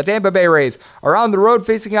rotation. The Tampa Bay Rays are on the road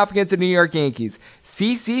facing off against the New York Yankees.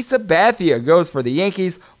 CC Sabathia goes for the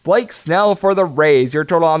Yankees. Blake Snell for the Rays. Your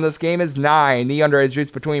total on this game is 9. The under is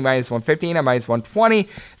juiced between -115 and -120.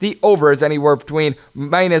 The over is anywhere between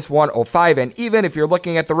 -105 and even. If you're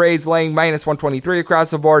looking at the Rays laying -123 across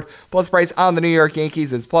the board, plus price on the New York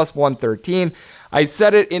Yankees is +113. I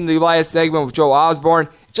said it in the last segment with Joe Osborne.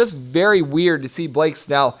 It's just very weird to see Blake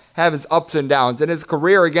Snell have his ups and downs. In his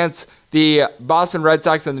career against the Boston Red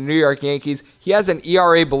Sox and the New York Yankees, he has an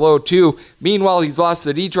ERA below 2. Meanwhile, he's lost to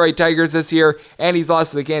the Detroit Tigers this year, and he's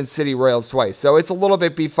lost to the Kansas City Royals twice. So it's a little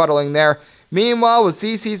bit befuddling there. Meanwhile, with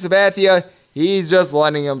CC Sabathia, he's just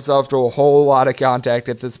lending himself to a whole lot of contact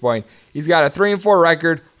at this point. He's got a 3-4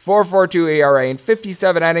 record, 4.42 ERA in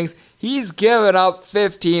 57 innings. He's given up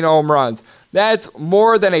 15 home runs. That's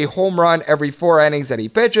more than a home run every 4 innings that he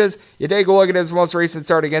pitches. You take a look at his most recent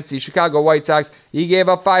start against the Chicago White Sox. He gave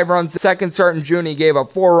up 5 runs. Second start in June, he gave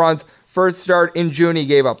up 4 runs. First start in June, he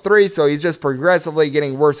gave up 3, so he's just progressively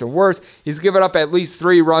getting worse and worse. He's given up at least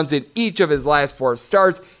 3 runs in each of his last 4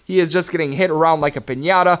 starts. He is just getting hit around like a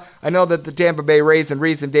piñata. I know that the Tampa Bay Rays in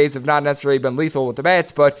recent days have not necessarily been lethal with the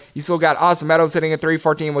bats, but you still got Austin Meadows hitting at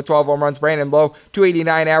 .314 with 12 home runs. Brandon Lowe,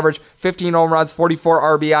 .289 average, 15 home runs,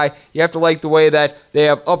 44 RBI. You have to like the way that they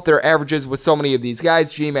have upped their averages with so many of these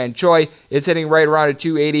guys. Ji-Man Choi is hitting right around a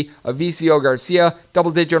 .280. Avicio Garcia,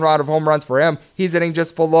 double-digit amount of home runs for him. He's hitting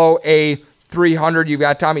just below a .300. You've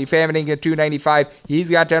got Tommy Pham at .295. He's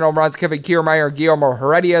got 10 home runs. Kevin Kiermaier and Guillermo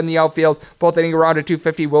Heredia in the outfield, both hitting around a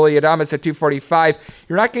 .250. Willie Adames at .245.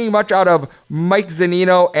 You're not getting much out of Mike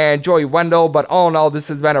Zunino and Joey Wendell, but all in all, this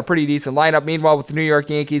has been a pretty decent lineup. Meanwhile, with the New York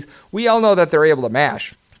Yankees, we all know that they're able to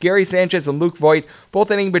mash. Gary Sanchez and Luke Voit, both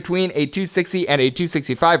hitting between a .260 and a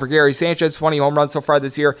 .265 for Gary Sanchez, 20 home runs so far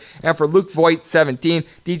this year, and for Luke Voit, 17.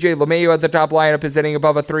 DJ LeMahieu at the top lineup is hitting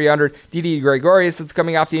above a .300. Didi Gregorius is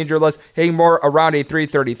coming off the injured list, hitting more around a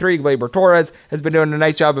 .333. Gleyber Torres has been doing a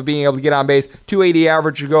nice job of being able to get on base, .280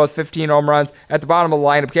 average to go with 15 home runs. At the bottom of the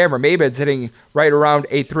lineup, Cameron Maybin's hitting right around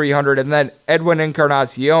a .300, and then Edwin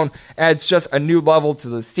Encarnacion adds just a new level to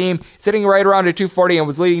this team, sitting right around a .240 and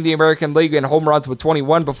was leading the American League in home runs with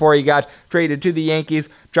 21 before he got traded to the Yankees.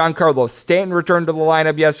 Giancarlo Stanton returned to the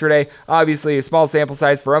lineup yesterday. Obviously, a small sample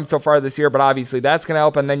size for him so far this year, but obviously that's going to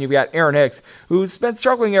help. And then you've got Aaron Hicks, who's been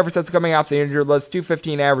struggling ever since coming off the injured list,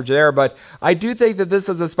 .215 average there. But I do think that this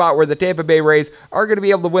is a spot where the Tampa Bay Rays are going to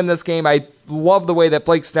be able to win this game. I love the way that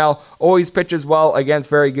Blake Snell always pitches well against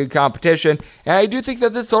very good competition. And I do think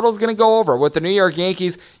that this total is going to go over. With the New York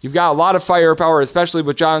Yankees, you've got a lot of firepower, especially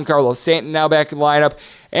with Giancarlo Stanton now back in the lineup.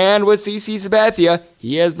 And with CC Sabathia,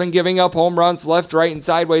 he has been giving up home runs left, right, and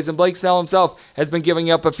sideways. And Blake Snell himself has been giving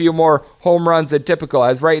up a few more home runs than typical.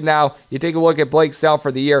 As right now, you take a look at Blake Snell for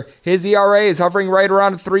the year. His ERA is hovering right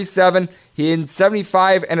around 3.7. He in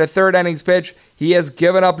 75 and a third innings pitch. He has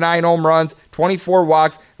given up 9 home runs, 24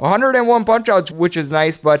 walks, 101 punch-outs, which is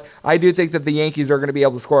nice, but I do think that the Yankees are going to be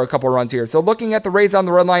able to score a couple runs here. So looking at the Rays on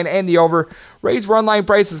the run line and the over, Rays run line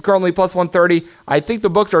price is currently plus 130. I think the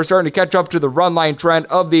books are starting to catch up to the run line trend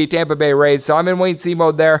of the Tampa Bay Rays, so I'm in wait-and-see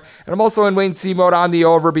mode there. And I'm also in wait-and-see mode on the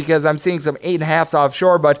over because I'm seeing some 8.5s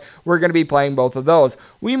offshore, but we're going to be playing both of those.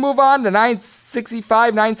 We move on to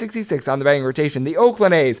 965, 966 on the betting rotation. The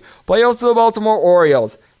Oakland A's play host to the Baltimore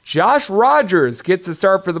Orioles. Josh Rogers gets the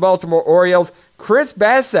start for the Baltimore Orioles. Chris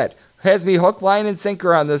Bassett has me hook, line, and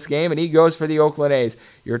sinker on this game, and he goes for the Oakland A's.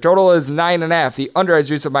 Your total is 9.5. The under has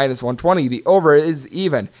juice of minus 120. The over is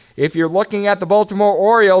even. If you're looking at the Baltimore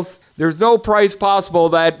Orioles, there's no price possible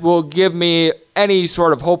that will give me any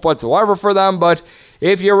sort of hope whatsoever for them, but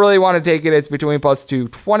if you really want to take it, it's between plus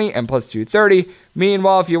 220 and plus 230.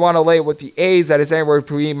 Meanwhile, if you want to lay it with the A's, that is anywhere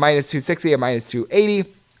between minus 260 and minus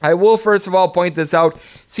 280. I will first of all point this out.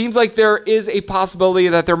 Seems like there is a possibility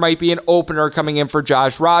that there might be an opener coming in for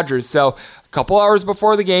Josh Rogers. So a couple hours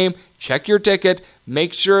before the game, check your ticket.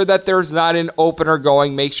 Make sure that there's not an opener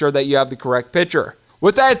going. Make sure that you have the correct pitcher.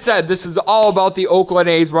 With that said, this is all about the Oakland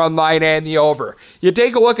A's run line and the over. You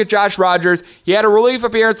take a look at Josh Rogers. He had a relief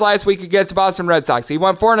appearance last week against the Boston Red Sox. He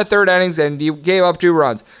went 4 1/3 innings and he gave up 2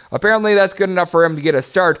 runs. Apparently that's good enough for him to get a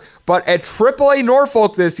start. But at AAA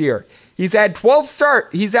Norfolk this year, he's had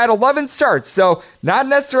 11 starts, so not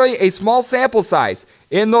necessarily a small sample size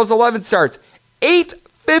in those 11 starts.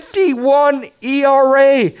 8.51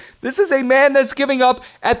 ERA. This is a man that's giving up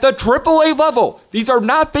at the AAA level. These are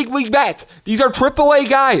not big league bats. These are AAA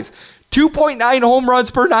guys. 2.9 home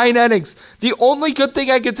runs per 9 innings. The only good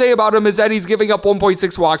thing I can say about him is that he's giving up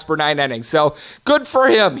 1.6 walks per 9 innings. So good for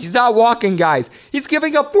him. He's not walking guys. He's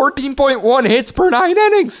giving up 14.1 hits per 9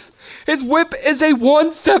 innings. His whip is a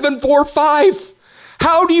 1.745.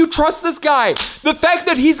 How do you trust this guy? The fact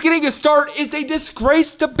that he's getting a start is a disgrace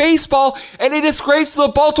to baseball and a disgrace to the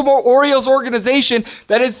Baltimore Orioles organization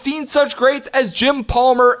that has seen such greats as Jim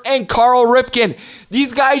Palmer and Carl Ripken.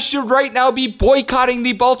 These guys should right now be boycotting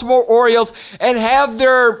the Baltimore Orioles and have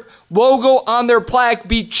their logo on their plaque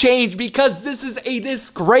be changed because this is a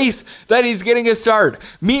disgrace that he's getting a start.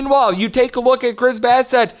 Meanwhile, you take a look at Chris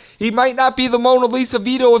Bassett. He might not be the Mona Lisa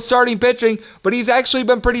Vito of starting pitching, but he's actually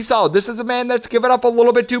been pretty solid. This is a man that's given up a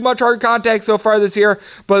little bit too much hard contact so far this year,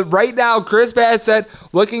 but right now, Chris Bassett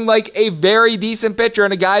looking like a very decent pitcher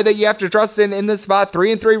and a guy that you have to trust in this spot.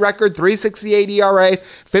 3-3 record, 3.68 ERA,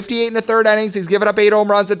 58 1/3 innings. He's given up 8 home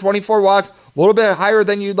runs and 24 walks, A little bit higher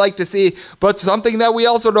than you'd like to see, but something that we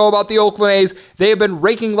also know about the Oakland A's, they have been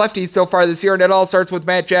raking lefties so far this year, and it all starts with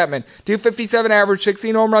Matt Chapman. 257 average,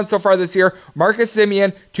 16 home runs so far this year. Marcus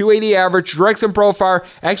Semien, 280 average. Jurickson Profar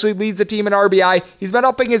actually leads the team in RBI. He's been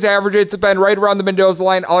upping his average. It's been right around the Mendoza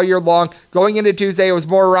line all year long. Going into Tuesday, it was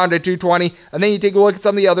more around at 220. And then you take a look at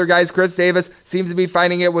some of the other guys. Chris Davis seems to be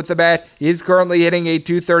finding it with the bat. He's currently hitting a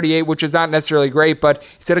 238, which is not necessarily great, but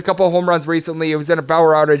he's hit a couple of home runs recently. He was in a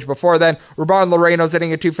power outage before then. Ruben Loreno's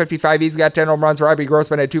hitting at 255. He's got 10 home runs. Robbie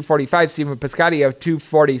Grossman at 245. Stephen Piscotty at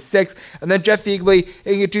 246. And then Jeff Fegley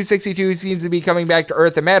hitting at 262. He seems to be coming back to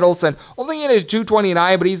earth. And Matt Olson only hit at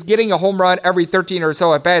 229, but he's getting a home run every 13 or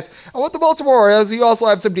so at bats. And with the Baltimore Orioles, you also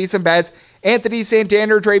have some decent bats. Anthony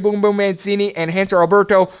Santander, Trey Boom Boom Mancini, and Hanser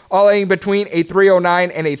Alberto all hitting between a 309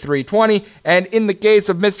 and a 320. And in the case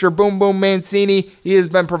of Mr. Boom Boom Mancini, he has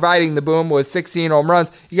been providing the boom with 16 home runs.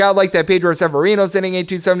 You got like that Pedro Severino's hitting a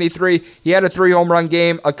 273. He had a 3-home run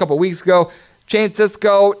game a couple weeks ago. Shane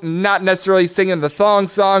Cisco, not necessarily singing the thong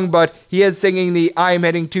song, but he is singing the I'm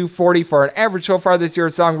hitting 240 for an average so far this year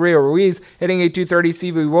song. Rio Ruiz hitting a 230,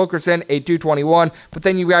 Stevie Wilkerson a 221. But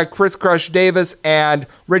then you got Chris Crush Davis and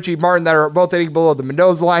Richie Martin that are both hitting below the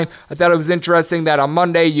Mendoza line. I thought it was interesting that on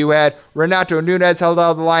Monday you had Renato Nunez held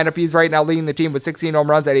out of the lineup. He's right now leading the team with 16 home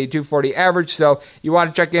runs at a 240 average, so you want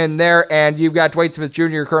to check in there. And you've got Dwight Smith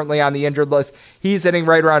Jr. currently on the injured list. He's hitting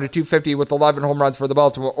right around a 250 with 11 home runs for the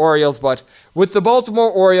Baltimore Orioles. But with the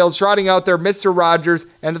Baltimore Orioles trotting out there Mr. Rogers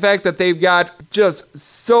and the fact that they've got just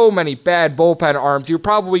so many bad bullpen arms, you're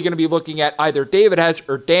probably going to be looking at either David Hess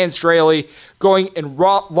or Dan Straley going in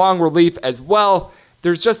long relief as well.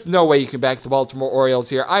 There's just no way you can back the Baltimore Orioles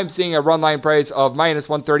here. I'm seeing a run line price of minus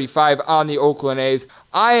 135 on the Oakland A's.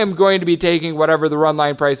 I am going to be taking whatever the run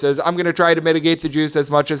line price is. I'm going to try to mitigate the juice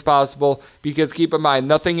as much as possible because keep in mind,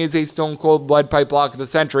 nothing is a stone cold lead pipe block of the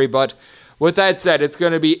century, but with that said, it's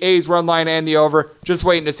going to be A's run line and the over. Just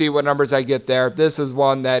waiting to see what numbers I get there. This is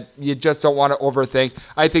one that you just don't want to overthink.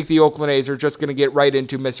 I think the Oakland A's are just going to get right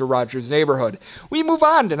into Mr. Rogers' neighborhood. We move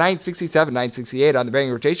on to 967, 968 on the betting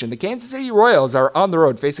rotation. The Kansas City Royals are on the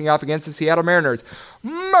road facing off against the Seattle Mariners.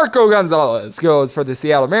 Marco Gonzalez goes for the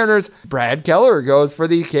Seattle Mariners. Brad Keller goes for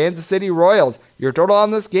the Kansas City Royals. Your total on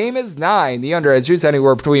this game is 9. The under has juice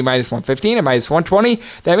anywhere between minus 115 and minus 120.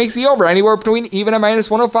 That makes the over anywhere between even and minus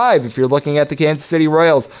 105 if you're looking at the Kansas City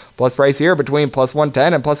Royals. Plus price here between plus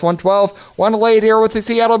 110 and plus 112. Want to lay it here with the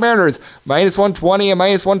Seattle Mariners. Minus 120 and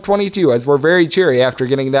minus 122 as we're very cheery after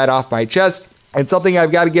getting that off my chest. And something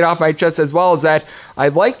I've got to get off my chest as well is that I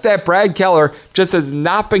like that Brad Keller just has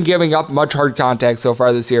not been giving up much hard contact so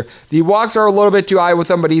far this year. The walks are a little bit too high with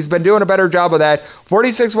him, but he's been doing a better job of that.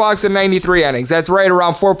 46 walks in 93 innings. That's right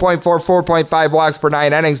around 4.4, 4.5 walks per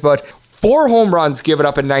 9 innings, but 4 home runs given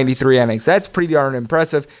up in 93 innings. That's pretty darn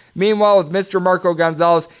impressive. Meanwhile, with Mr. Marco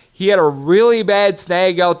Gonzalez, he had a really bad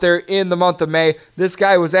snag out there in the month of May. This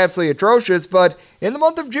guy was absolutely atrocious, but in the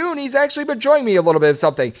month of June, he's actually been showing me a little bit of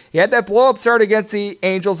something. He had that blow-up start against the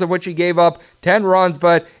Angels in which he gave up 10 runs,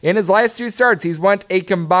 but in his last 2 starts, he's went a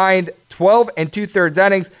combined 12 2/3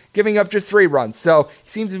 innings, giving up just 3 runs. So he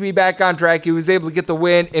seems to be back on track. He was able to get the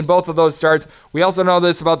win in both of those starts. We also know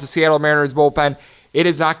this about the Seattle Mariners bullpen. It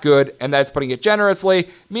is not good, and that's putting it generously.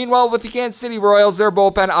 Meanwhile, with the Kansas City Royals, their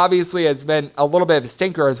bullpen obviously has been a little bit of a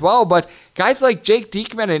stinker as well, but guys like Jake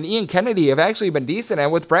Diekman and Ian Kennedy have actually been decent,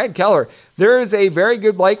 and with Brad Keller, there is a very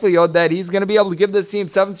good likelihood that he's going to be able to give this team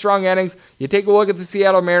 7 strong innings. You take a look at the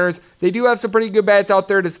Seattle Mariners, they do have some pretty good bats out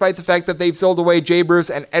there despite the fact that they've sold away Jay Bruce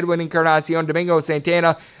and Edwin Encarnacion. Domingo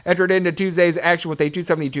Santana entered into Tuesday's action with a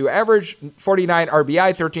 272 average, 49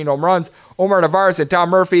 RBI, 13 home runs. Omar Narvaez and Tom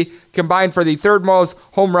Murphy combined for the 3rd most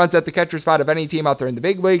home runs at the catcher spot of any team out there in the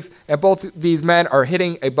big leagues, and both these men are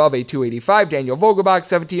hitting above a 285. Daniel Vogelbach,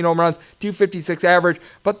 17 home runs, 256 average,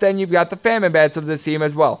 but then you've got the famine bats of this team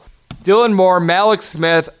as well. Dylan Moore, Malik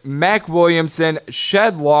Smith, Mac Williamson,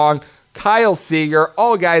 Shed Long, Kyle Seager,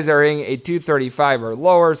 all guys are hitting a 235 or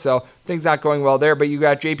lower, so things not going well there, but you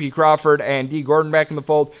got J.P. Crawford and D. Gordon back in the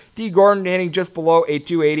fold. D. Gordon hitting just below a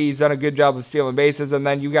 280. He's done a good job of stealing bases, and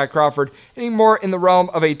then you got Crawford hitting more in the realm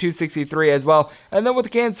of a 263 as well. And then with the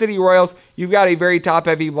Kansas City Royals, you've got a very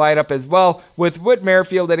top-heavy lineup as well, with Whit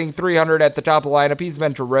Merrifield hitting 300 at the top of the lineup. He's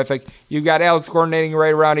been terrific. You've got Alex Gordon hitting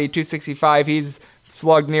right around a 265. He's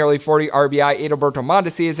slugged nearly 40 RBI. Adalberto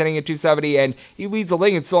Mondesi is hitting at 270, and he leads the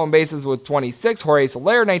league in stolen bases with 26. Jorge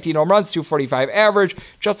Soler, 19 home runs, 245 average.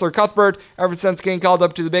 Chesler Cuthbert, ever since getting called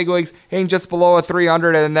up to the big leagues, hitting just below a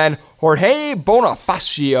 300, and then Jorge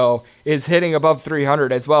Bonifacio is hitting above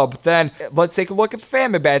 300 as well. But then let's take a look at the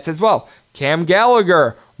family bats as well. Cam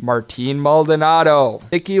Gallagher, Martin Maldonado,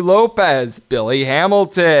 Nicky Lopez, Billy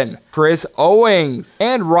Hamilton, Chris Owings,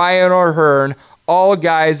 and Ryan O'Hearn, all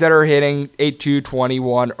guys that are hitting a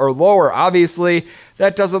 221 or lower. Obviously,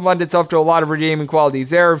 that doesn't lend itself to a lot of redeeming qualities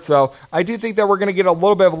there, so I do think that we're going to get a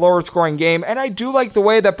little bit of a lower scoring game, and I do like the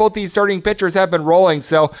way that both these starting pitchers have been rolling,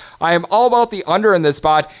 so I am all about the under in this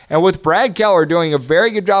spot, and with Brad Keller doing a very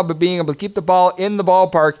good job of being able to keep the ball in the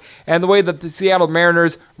ballpark, and the way that the Seattle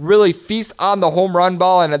Mariners really feast on the home run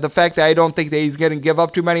ball, and the fact that I don't think that he's going to give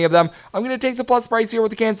up too many of them, I'm going to take the plus price here with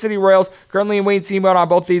the Kansas City Royals. Currently in Wayne Steamboat on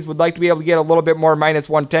both these, would like to be able to get a little bit more minus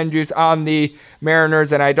 110 juice on the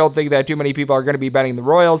Mariners, and I don't think that too many people are going to be betting the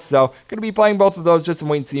Royals, so going to be playing both of those just in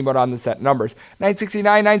Wayne Steamboat on the set numbers. 969,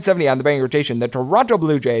 970 on the betting rotation. The Toronto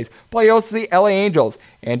Blue Jays play host to the LA Angels.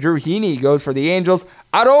 Andrew Heaney goes for the Angels.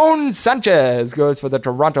 Aaron Sanchez goes for the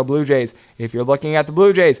Toronto Blue Jays. If you're looking at the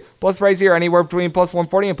Blue Jays, plus price here anywhere between plus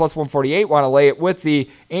 140 and plus 148. Want to lay it with the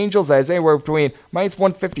Angels as anywhere between minus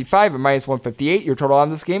 155 and minus 158. Your total on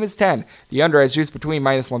this game is 10. The under has juice between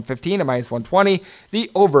minus 115 and minus 120. The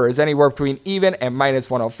over is anywhere between even and minus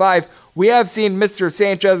 105. We have seen Mr.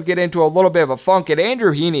 Sanchez get into a little bit of a funk, and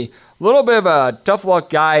Andrew Heaney, a little bit of a tough luck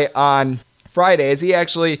guy on Friday as he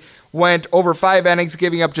actually went over 5 innings,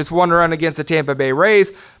 giving up just 1 run against the Tampa Bay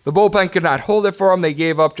Rays. The bullpen could not hold it for him. They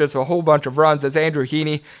gave up just a whole bunch of runs as Andrew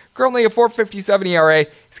Heaney, currently a 4.57 ERA,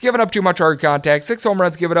 he's given up too much hard contact. 6 home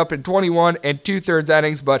runs given up in 21 and 2/3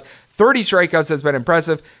 innings, but 30 strikeouts has been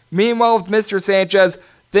impressive. Meanwhile, with Mr. Sanchez,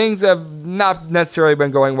 things have not necessarily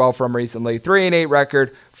been going well for him recently. 3-8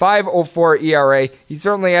 record, 5.04 ERA. He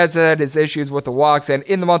certainly has had his issues with the walks, and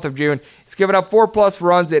in the month of June, he's given up 4+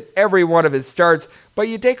 runs at every one of his starts. But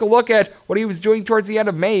you take a look at what he was doing towards the end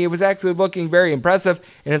of May, it was actually looking very impressive.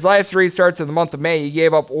 In his last 3 starts in the month of May, he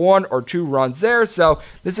gave up 1 or 2 runs there. So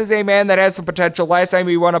this is a man that has some potential. Last time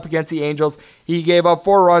he went up against the Angels, he gave up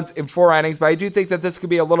 4 runs in 4 innings, but I do think that this could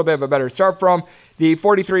be a little bit of a better start for him. The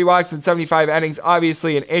 43 walks in 75 innings,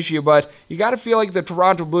 obviously an issue, but you got to feel like the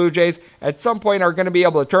Toronto Blue Jays at some point are going to be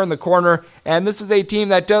able to turn the corner, and this is a team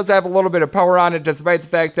that does have a little bit of power on it, despite the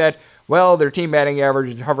fact that, well, their team batting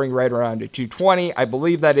average is hovering right around at 220. I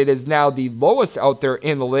believe that it is now the lowest out there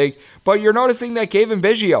in the league, but you're noticing that Kevin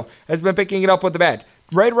Biggio has been picking it up with the bat.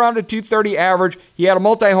 Right around a 230 average. He had a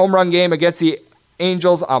multi-home run game against the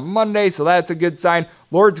Angels on Monday, so that's a good sign.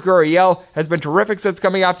 Lourdes Gurriel has been terrific since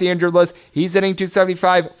coming off the injured list. He's hitting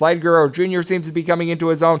 275. Vlad Guerrero Jr. seems to be coming into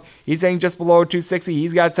his own. He's hitting just below 260.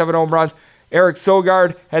 He's got 7 home runs. Eric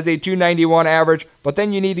Sogard has a 291 average, but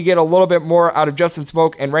then you need to get a little bit more out of Justin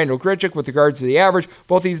Smoke and Randall Grichuk with regards to the average.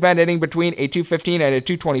 Both these men hitting between a 215 and a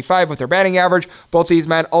 225 with their batting average. Both these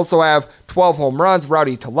men also have 12 home runs.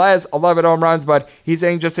 Rowdy Tellez, 11 home runs, but he's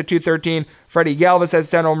hitting just a 213. Freddie Galvis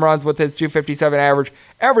has 10 home runs with his 257 average.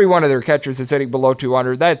 Every one of their catchers is hitting below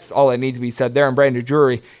 200. That's all that needs to be said there. And Brandon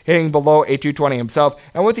Drury hitting below a 220 himself.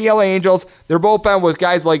 And with the LA Angels, their bullpen with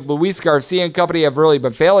guys like Luis Garcia and company have really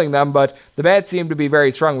been failing them, but the bats seem to be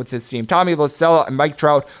very strong with this team. Tommy La Stella and Mike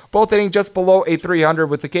Trout both hitting just below a 300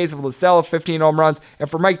 with the case of La Stella, 15 home runs. And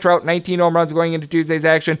for Mike Trout, 19 home runs going into Tuesday's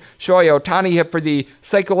action. Shohei Ohtani hit for the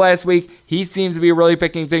cycle last week. He seems to be really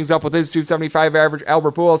picking things up with his 275 average.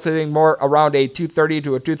 Albert Pujols hitting more around a 230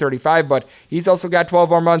 to a 235, but he's also got 12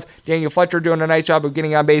 home runs. Daniel Fletcher doing a nice job of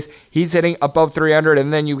getting on base. He's hitting above 300,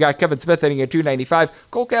 and then you got Kevin Smith hitting at 295.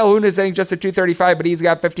 Cole Calhoun is hitting just a 235, but he's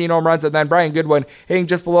got 15 home runs, and then Brian Goodwin hitting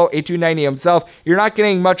just below a 290 himself. You're not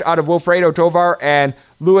getting much out of Wilfredo Tovar and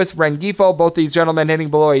Luis Rengifo, both these gentlemen hitting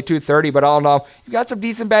below a 230, but all in all, you've got some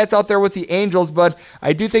decent bats out there with the Angels, but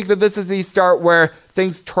I do think that this is the start where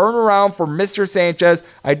things turn around for Mr. Sanchez.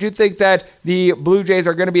 I do think that the Blue Jays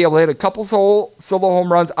are going to be able to hit a couple solo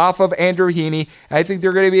home runs off of Andrew Heaney, and I think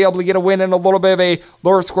they're going to be able to get a win in a little bit of a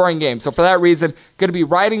lower scoring game. So for that reason, going to be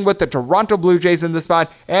riding with the Toronto Blue Jays in this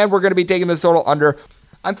spot, and we're going to be taking this total under.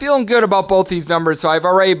 I'm feeling good about both these numbers, so I've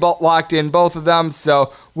already locked in both of them,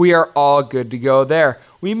 so we are all good to go there.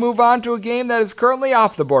 We move on to a game that is currently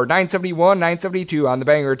off the board, 971, 972 on the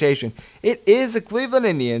betting rotation. It is the Cleveland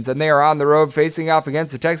Indians, and they are on the road facing off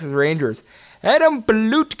against the Texas Rangers. Adam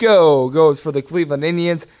Plutko goes for the Cleveland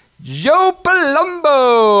Indians. Joe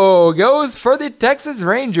Palumbo goes for the Texas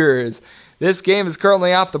Rangers. This game is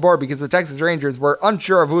currently off the board because the Texas Rangers were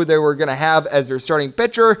unsure of who they were going to have as their starting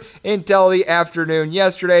pitcher until the afternoon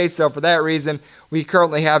yesterday, so for that reason, we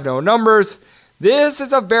currently have no numbers. This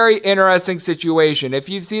is a very interesting situation. If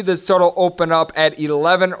you see this total open up at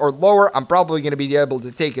 11 or lower, I'm probably going to be able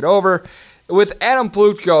to take it over. With Adam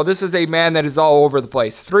Plutko, this is a man that is all over the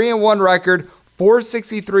place. 3-1 record,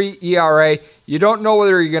 4.63 ERA. you don't know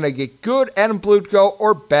whether you're going to get good Adam Plutko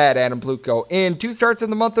or bad Adam Plutko. In 2 starts in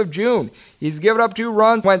the month of June, he's given up 2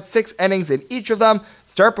 runs, went 6 innings in each of them.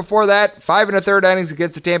 Start before that, 5 1/3 innings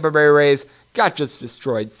against the Tampa Bay Rays, got just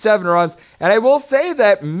destroyed, 7 runs. And I will say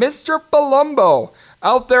that Mr. Palumbo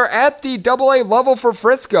out there at the AA level for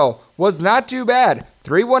Frisco was not too bad.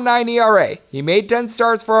 3.19 ERA. He made 10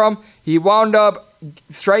 starts for him. He wound up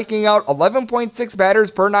striking out 11.6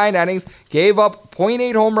 batters per 9 innings, gave up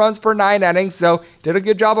 0.8 home runs per 9 innings, so did a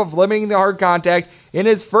good job of limiting the hard contact. In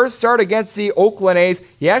his first start against the Oakland A's,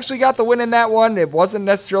 he actually got the win in that one. It wasn't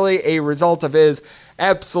necessarily a result of his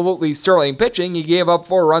absolutely sterling pitching. He gave up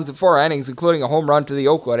 4 runs in 4 innings, including a home run to the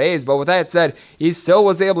Oakland A's. But with that said, he still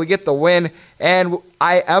was able to get the win. And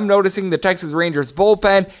I am noticing the Texas Rangers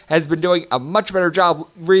bullpen has been doing a much better job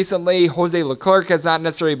recently. Jose Leclerc has not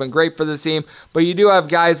necessarily been great for this team, but you do have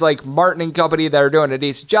guys like Martin and company that are doing a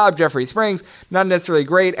decent job. Jeffrey Springs, not necessarily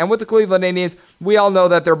great. And with the Cleveland Indians, we all know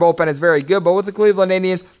that their bullpen is very good, but with the Cleveland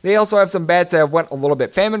Indians, they also have some bats that have went a little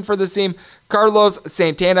bit famine for this team. Carlos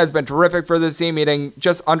Santana has been terrific for this team, hitting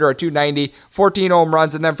just under a 290, 14 home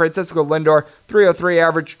runs, and then Francisco Lindor, 303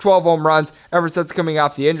 average, 12 home runs ever since coming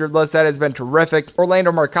off the injured list. That has been terrific.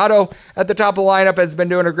 Orlando Mercado at the top of the lineup has been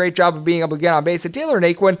doing a great job of being able to get on base. And Taylor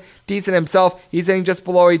Naquin, decent himself. He's hitting just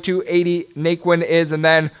below a 280, Naquin is, and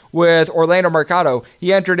then with Orlando Mercado,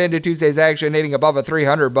 he entered into Tuesday's action hitting above a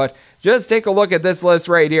 300, but just take a look at this list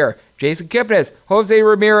right here. Jason Kipnis, Jose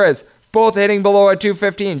Ramirez, both hitting below a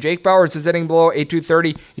 215. Jake Bauers is hitting below a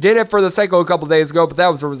 230. He did hit for the cycle a couple days ago, but that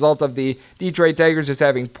was a result of the Detroit Tigers just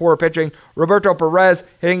having poor pitching. Roberto Perez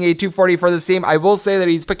hitting a 240 for this team. I will say that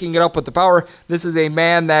he's picking it up with the power. This is a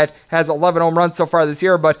man that has 11 home runs so far this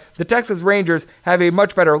year, but the Texas Rangers have a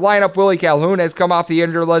much better lineup. Willie Calhoun has come off the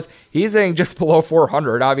injured list. He's hitting just below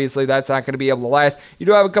 400. Obviously, that's not going to be able to last. You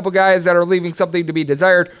do have a couple guys that are leaving something to be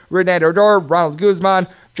desired. Renan Odor, Ronald Guzman,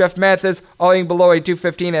 Jeff Mathis, all hitting below a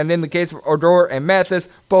 215, and in the case of Odor and Mathis,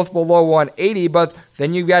 both below 180, but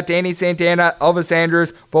then you've got Danny Santana, Elvis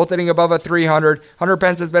Andrus, both hitting above a 300. Hunter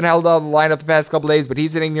Pence has been held out of the lineup the past couple days, but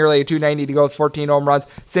he's hitting nearly a 290 to go with 14 home runs.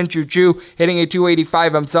 Sin-Chu Chu hitting a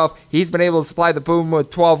 285 himself. He's been able to supply the boom with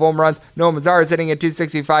 12 home runs. Noah Mazar is hitting a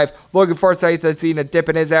 265. Logan Forsythe has seen a dip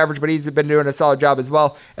in his average, but he's been doing a solid job as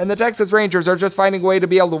well. And the Texas Rangers are just finding a way to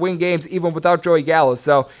be able to win games even without Joey Gallo,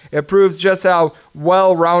 so it proves just how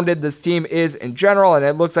well-rounded this team is in general, and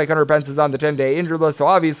it looks like Hunter Pence is on the 10-day injured list, so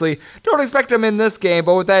obviously don't expect him in this game.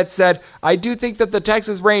 But with that said, I do think that the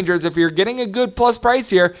Texas Rangers, if you're getting a good plus price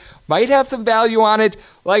here, might have some value on it.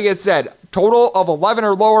 Like I said, total of 11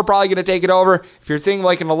 or lower, probably going to take it over. If you're seeing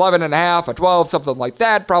like an 11.5, a 12, something like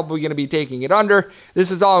that, probably going to be taking it under.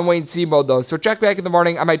 This is all in wait-and-see mode, though. So check back in the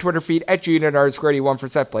morning on my Twitter feed at @GNR81 for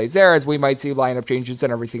set plays there, as we might see lineup changes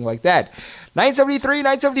and everything like that. 973,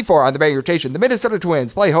 974 on the betting rotation. The Minnesota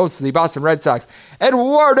Twins play host to the Boston Red Sox.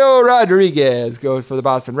 Eduardo Rodriguez goes for the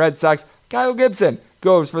Boston Red Sox. Kyle Gibson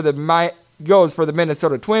goes for the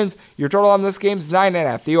Minnesota Twins. Your total on this game is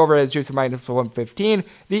 9.5. The over is just minus 115.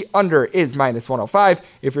 The under is minus 105.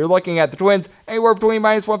 If you're looking at the Twins, anywhere between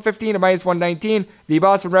minus 115 and minus 119. The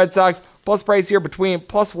Boston Red Sox, plus price here between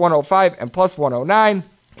plus 105 and plus 109.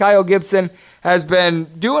 Kyle Gibson has been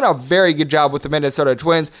doing a very good job with the Minnesota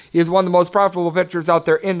Twins. He is one of the most profitable pitchers out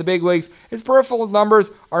there in the big leagues. His peripheral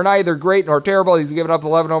numbers are neither great nor terrible. He's given up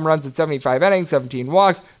 11 home runs in 75 innings, 17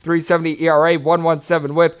 walks, 3.70 ERA,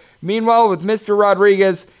 1.17 WHIP. Meanwhile, with Mr.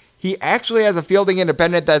 Rodriguez, he actually has a fielding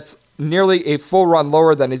independent that's nearly a full run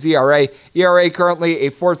lower than his ERA. ERA currently a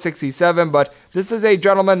 4.67, but this is a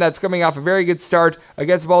gentleman that's coming off a very good start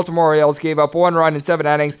against the Baltimore Orioles, gave up 1 run in 7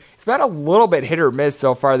 innings. He's been a little bit hit or miss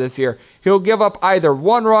so far this year. He'll give up either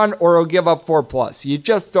 1 run or he'll give up 4+. You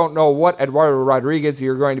just don't know what Eduardo Rodriguez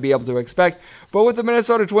you're going to be able to expect. But with the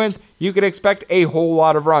Minnesota Twins, you could expect a whole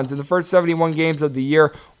lot of runs. In the first 71 games of the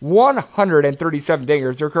year, 137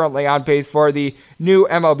 dingers. They're currently on pace for the new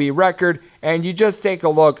MLB record. And you just take a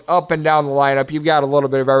look up and down the lineup. You've got a little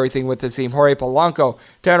bit of everything with this team. Jorge Polanco,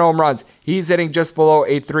 10 home runs. He's hitting just below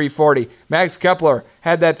a 340. Max Kepler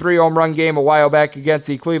had that 3 home run game a while back against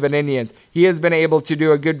the Cleveland Indians. He has been able to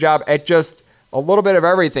do a good job at just a little bit of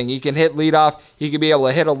everything. He can hit leadoff. He can be able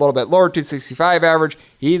to hit a little bit lower, 265 average.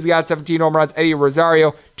 He's got 17 home runs. Eddie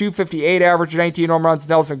Rosario, 258 average, 19 home runs.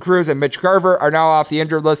 Nelson Cruz and Mitch Garver are now off the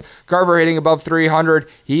injured list. Garver hitting above 300.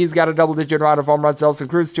 He's got a double-digit amount of home runs. Nelson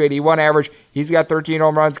Cruz, 281 average. He's got 13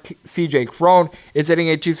 home runs. CJ Cron is hitting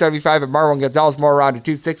a 275, and Marwin Gonzalez more around a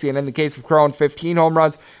 260. And in the case of Cron, 15 home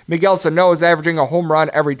runs. Miguel Sano is averaging a home run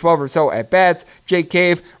every 12 or so at bats. Jake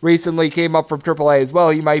Cave recently came up from AAA as well.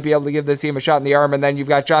 He might be able to give this team a shot in the arm. And then you've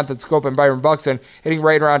got Jonathan Scope and Byron Buxton Anderson hitting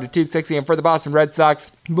right around a 260. And for the Boston Red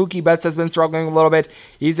Sox, Mookie Betts has been struggling a little bit.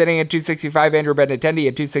 He's hitting at 265. Andrew Benintendi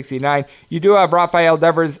at 269. You do have Rafael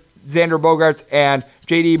Devers, Xander Bogaerts, and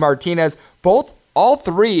JD Martinez, all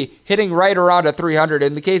three hitting right around a 300.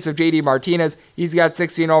 In the case of JD Martinez, he's got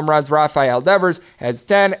 16 home runs. Rafael Devers has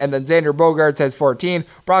 10, and then Xander Bogaerts has 14.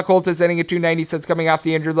 Brock Holt is hitting at 290 since coming off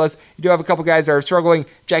the injured list. You do have a couple guys that are struggling.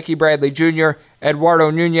 Jackie Bradley Jr.,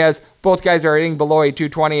 Eduardo Nunez, both guys are hitting below a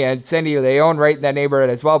 220, and Sandy Leon right in that neighborhood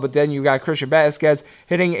as well. But then you got Christian Vasquez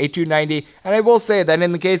hitting a 290. And I will say that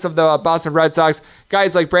in the case of the Boston Red Sox,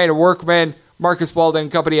 guys like Brandon Workman, Marcus Walden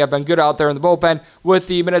and company have been good out there in the bullpen. With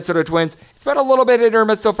the Minnesota Twins, it's been a little bit hit or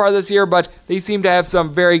miss so far this year, but they seem to have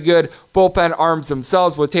some very good bullpen arms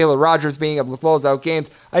themselves, with Taylor Rogers being able to close out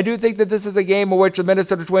games. I do think that this is a game in which the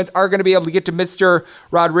Minnesota Twins are going to be able to get to Mr.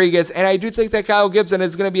 Rodriguez, and I do think that Kyle Gibson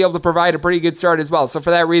is going to be able to provide a pretty good start as well. So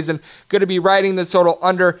for that reason, going to be riding the total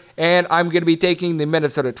under, and I'm going to be taking the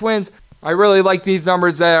Minnesota Twins. I really like these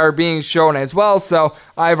numbers that are being shown as well, so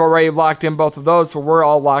I've already locked in both of those, so we're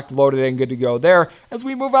all locked, loaded, and good to go there. As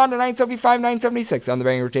we move on to 975, 976 on the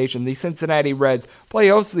betting rotation, the Cincinnati Reds play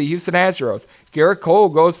host to the Houston Astros. Garrett Cole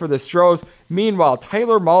goes for the Stros. Meanwhile,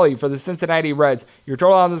 Tyler Mahle for the Cincinnati Reds. Your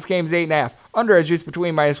total on this game is 8.5. Under is juiced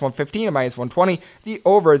between -115 and -120. The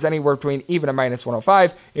over is anywhere between even and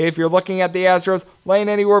 -105. If you're looking at the Astros, laying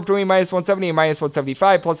anywhere between -170 and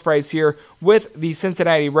 -175, plus price here with the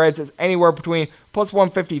Cincinnati Reds is anywhere between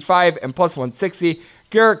 +155 and +160.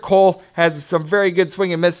 Garrett Cole has some very good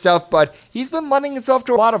swing and miss stuff, but he's been lending himself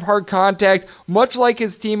to a lot of hard contact, much like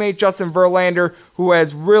his teammate Justin Verlander, who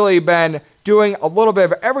has really been doing a little bit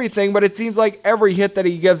of everything, but it seems like every hit that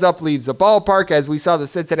he gives up leaves the ballpark, as we saw the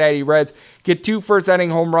Cincinnati Reds get 2 first-inning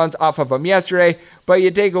home runs off of him yesterday. But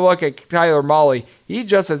you take a look at Tyler Mahle, he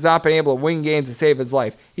just has not been able to win games to save his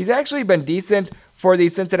life. He's actually been decent for the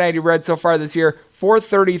Cincinnati Reds so far this year,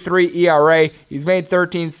 4.33 ERA. He's made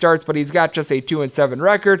 13 starts, but he's got just a 2-7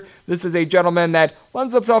 record. This is a gentleman that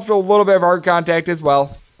lends himself to a little bit of hard contact as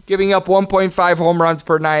well, giving up 1.5 home runs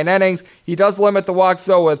per 9 innings. He does limit the walks,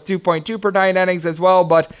 though, with 2.2 per 9 innings as well,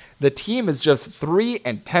 but the team is just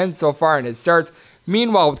 3-10 so far in his starts.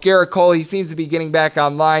 Meanwhile, with Garrett Cole, he seems to be getting back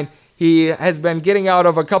online. He has been getting out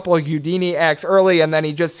of a couple of Houdini acts early, and then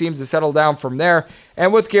he just seems to settle down from there.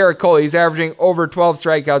 And with Garrett Cole, he's averaging over 12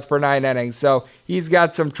 strikeouts per 9 innings, so he's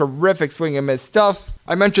got some terrific swing and miss stuff.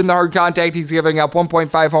 I mentioned the hard contact. He's giving up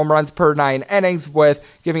 1.5 home runs per 9 innings, with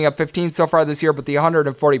giving up 15 so far this year, but the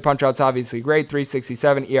 140 punch-outs obviously great,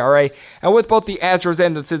 3.67 ERA. And with both the Astros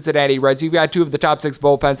and the Cincinnati Reds, you've got 2 of the top 6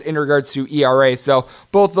 bullpens in regards to ERA, so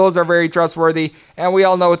both those are very trustworthy. And we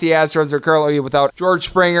all know with the Astros, they're currently without George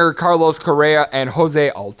Springer, Carlos Correa, and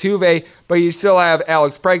Jose Altuve, but you still have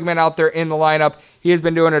Alex Bregman out there in the lineup. He has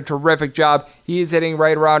been doing a terrific job. He is hitting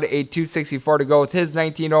right around a 264 to go with his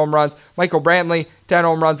 19 home runs. Michael Brantley, 10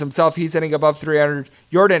 home runs himself. He's hitting above 300.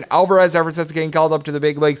 Jordan Alvarez, ever since getting called up to the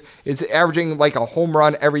big leagues, is averaging like a home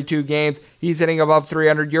run every 2 games. He's hitting above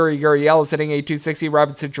 300. Yuri Gurriel is hitting a 260.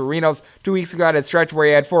 Robinson Chirinos 2 weeks ago had a stretch where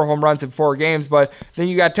he had 4 home runs in 4 games. But then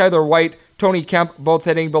you got Tyler White, Tony Kemp, both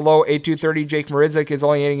hitting below a 230. Jake Marisnick is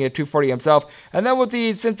only hitting a 240 himself. And then with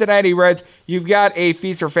the Cincinnati Reds, you've got a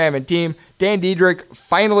feast or famine team. Dan Diedrich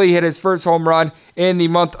finally hit his first home run in the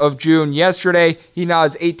month of June yesterday. He now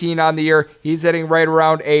has 18 on the year. He's hitting right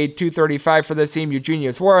around a 235 for this team. Eugenio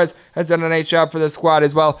Suarez has done a nice job for this squad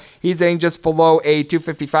as well. He's hitting just below a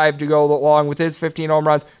 255 to go along with his 15 home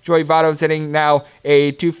runs. Joey Votto's hitting now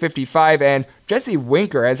a 255, and Jesse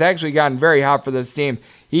Winker has actually gotten very hot for this team.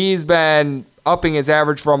 He's been upping his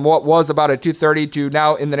average from what was about a 230 to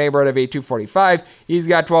now in the neighborhood of a 245. He's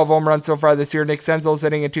got 12 home runs so far this year. Nick Senzel's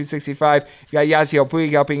hitting at 265. You've got Yasiel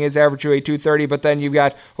Puig upping his average to a 230, but then you've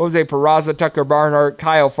got Jose Peraza, Tucker Barnhart,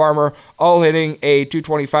 Kyle Farmer, all hitting a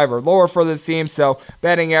 225 or lower for this team, so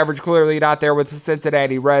batting average clearly not there with the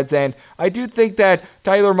Cincinnati Reds, and I do think that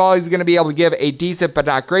Tyler Mahle is going to be able to give a decent but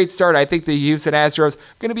not great start. I think the Houston Astros are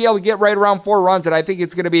going to be able to get right around 4 runs, and I think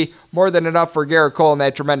it's going to be more than enough for Garrett Cole and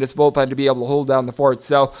that tremendous bullpen to be able to hold down the fort.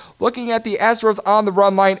 So looking at the Astros on the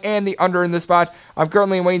run line and the under in this spot, I'm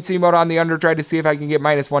currently in wait-and-see mode on the under, trying to see if I can get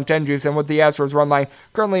 -110 juice, and with the Astros run line,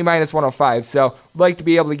 currently -105, so like to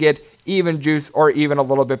be able to get even juice or even a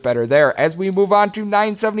little bit better there. As we move on to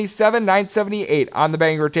 977, 978 on the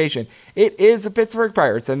betting rotation, it is the Pittsburgh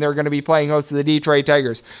Pirates, and they're going to be playing host to the Detroit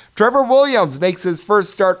Tigers. Trevor Williams makes his first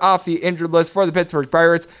start off the injured list for the Pittsburgh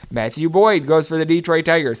Pirates. Matthew Boyd goes for the Detroit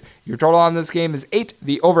Tigers. Your total on this game is 8.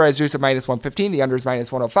 The over has juice of -115. The under is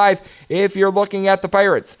 -105. If you're looking at the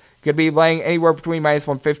Pirates, could be laying anywhere between minus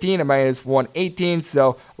 115 and minus 118,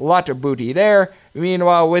 so a lot of booty there.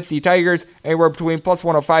 Meanwhile, with the Tigers, anywhere between plus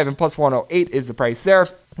 105 and plus 108 is the price there.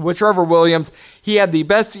 With Trevor Williams, he had the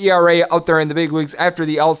best ERA out there in the big leagues after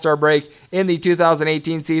the All-Star break in the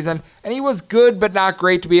 2018 season, and he was good but not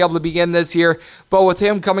great to be able to begin this year. But with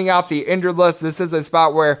him coming off the injured list, this is a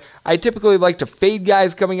spot where I typically like to fade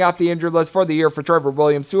guys coming off the injured list for the year for Trevor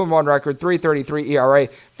Williams. 2-1 record, 3.33 ERA,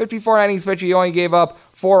 54 innings pitched. He only gave up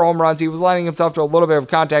 4 home runs. He was lining himself to a little bit of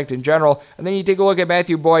contact in general. And then you take a look at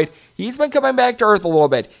Matthew Boyd. He's been coming back to earth a little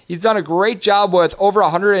bit. He's done a great job with over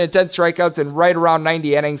 110 strikeouts and right around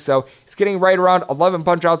 90 innings. So he's getting right around 11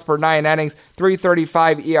 punch-outs per 9 innings,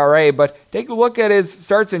 3.35 ERA. But take a look at his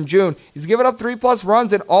starts in June. He's given up 3+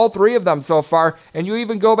 runs in all 3 of them so far. And you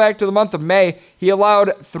even go back to the month of May, he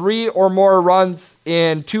allowed 3 or more runs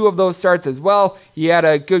in 2 of those starts as well. He had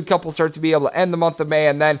a good couple starts to be able to end the month of May,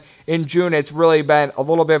 and then in June, it's really been a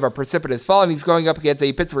little bit of a precipitous fall, and he's going up against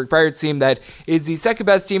a Pittsburgh Pirates team that is the second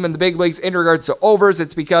best team in the big leagues in regards to overs.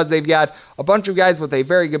 It's because they've got a bunch of guys with a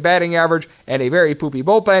very good batting average and a very poopy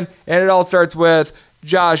bullpen, and it all starts with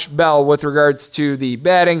Josh Bell with regards to the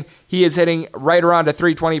batting. He is hitting right around a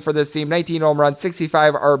 320 for this team, 19 home runs,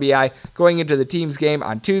 65 RBI going into the team's game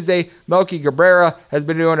on Tuesday. Melky Cabrera has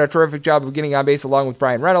been doing a terrific job of getting on base along with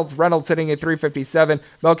Brian Reynolds. Reynolds hitting a 357,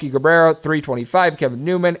 Melky Cabrera 325, Kevin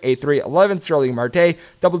Newman a 311, Sterling Marte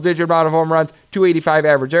double-digit amount of home runs, 285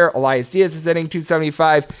 average error. Elias Diaz is hitting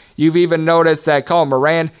 275. You've even noticed that Colin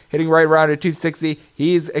Moran hitting right around a 260.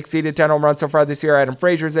 He's exceeded 10 home runs so far this year. Adam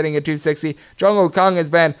Frazier's hitting a 260. Jung-Ho Kang has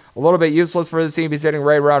been a little bit useless for this team. He's hitting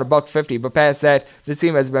right around a $150, but past that, the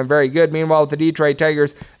team has been very good. Meanwhile, with the Detroit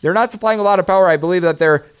Tigers, they're not supplying a lot of power. I believe that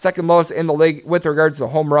they're second lowest in the league with regards to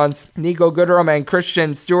home runs. Nico Goodrum and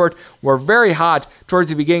Christian Stewart were very hot towards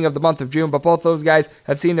the beginning of the month of June, but both those guys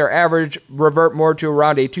have seen their average revert more to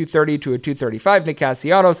around a 230 to a 235. Nick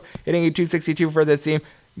Castellanos hitting a 262 for this team.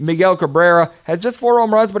 Miguel Cabrera has just 4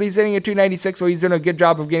 home runs, but he's hitting a 296, so he's doing a good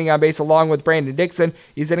job of getting on base along with Brandon Dixon.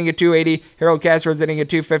 He's hitting a 280. Harold Castro's hitting a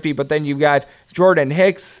 250, but then you've got Jordan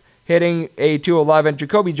Hicks hitting a 211.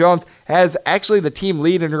 Jacoby Jones has actually the team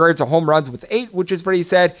lead in regards to home runs with 8, which is pretty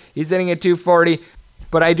sad. He's hitting a 240.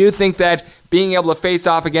 But I do think that being able to face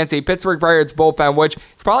off against a Pittsburgh Pirates bullpen, which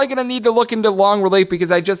is probably going to need to look into long relief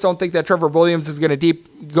because I just don't think that Trevor Williams is going to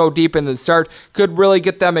go deep in the start, could really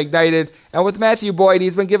get them ignited. And with Matthew Boyd,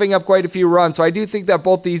 he's been giving up quite a few runs, so I do think that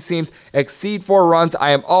both these teams exceed 4 runs. I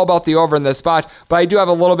am all about the over in this spot, but I do have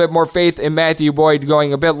a little bit more faith in Matthew Boyd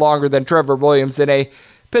going a bit longer than Trevor Williams in a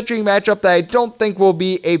pitching matchup that I don't think will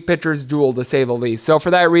be a pitcher's duel, to say the least. So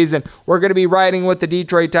for that reason, we're going to be riding with the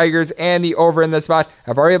Detroit Tigers and the over in this spot.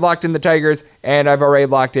 I've already locked in the Tigers, and I've already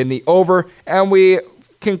locked in the over, and we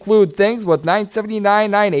conclude things with 979,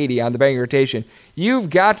 980 on the betting rotation. You've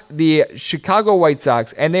got the Chicago White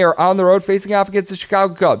Sox, and they are on the road facing off against the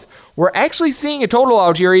Chicago Cubs. We're actually seeing a total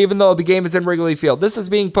out here, even though the game is in Wrigley Field. This is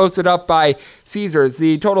being posted up by Caesars.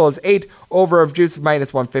 The total is 8, over of juice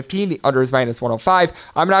minus 115. The under is minus 105.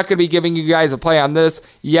 I'm not going to be giving you guys a play on this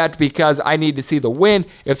yet because I need to see the wind.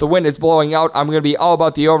 If the wind is blowing out, I'm going to be all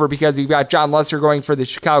about the over because you've got John Lester going for the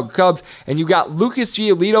Chicago Cubs, and you've got Lucas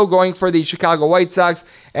Giolito going for the Chicago White Sox.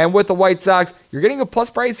 And with the White Sox, you're getting a plus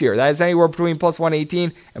price here. That is anywhere between plus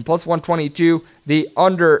 118 and plus 122.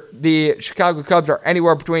 The Chicago Cubs are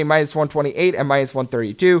anywhere between minus 128 and minus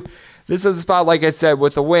 132. This is a spot, like I said,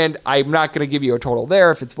 with the wind. I'm not going to give you a total there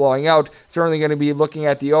if it's blowing out. Certainly going to be looking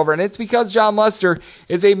at the over. And it's because John Lester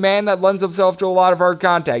is a man that lends himself to a lot of hard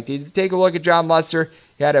contact. You take a look at John Lester.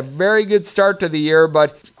 He had a very good start to the year,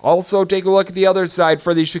 but also take a look at the other side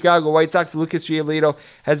for the Chicago White Sox. Lucas Giolito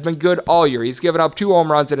has been good all year. He's given up 2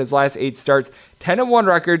 home runs in his last 8 starts, 10-1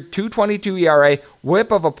 record, 2.22 ERA,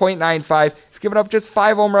 whip of a .95. He's given up just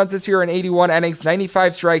 5 home runs this year in 81 innings,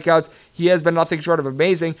 95 strikeouts. He has been nothing short of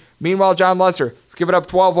amazing. Meanwhile, John Lester has given up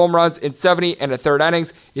 12 home runs in 70 1/3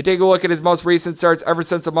 innings. You take a look at his most recent starts ever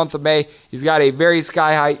since the month of May. He's got a very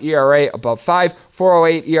sky-high ERA above 5,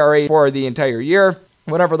 4.08 ERA for the entire year.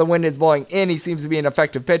 Whenever the wind is blowing in, he seems to be an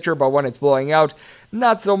effective pitcher, but when it's blowing out,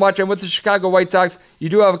 not so much. And with the Chicago White Sox, you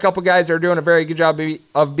do have a couple guys that are doing a very good job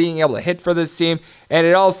of being able to hit for this team. And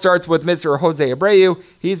it all starts with Mr. Jose Abreu.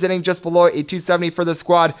 He's hitting just below a 270 for the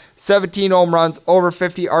squad, 17 home runs, over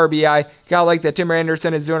 50 RBI. Guy like that, Tim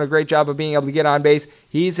Anderson, is doing a great job of being able to get on base.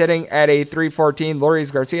 He's hitting at a 314.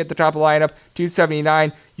 Lourdes Garcia at the top of the lineup,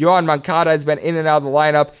 279. Yohan Moncada has been in and out of the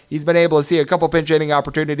lineup. He's been able to see a couple pinch hitting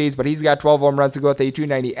opportunities, but he's got 12 home runs to go with a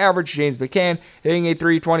 290 average. James McCann hitting a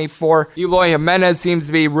 324. Eloy Jimenez seems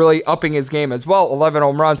to be really upping his game as well. 11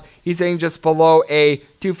 home runs. He's hitting just below a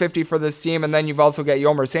 250 for this team. And then you've also got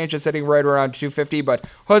Yomer Sanchez hitting right around 250. But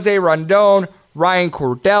Jose Rondon, Ryan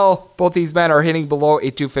Cordell, both these men are hitting below a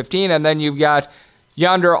 215. And then you've got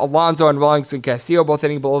Yonder Alonso and Wellington Castillo both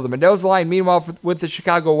hitting below the Mendoza line. Meanwhile, with the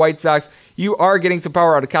Chicago White Sox, you are getting some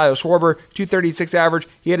power out of Kyle Schwarber, 236 average.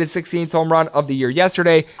 He hit his 16th home run of the year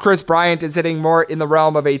yesterday. Chris Bryant is hitting more in the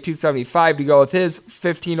realm of a 275 to go with his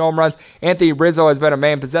 15 home runs. Anthony Rizzo has been a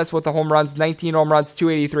man possessed with the home runs, 19 home runs,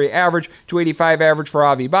 283 average, 285 average for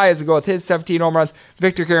Avi Baez to go with his 17 home runs.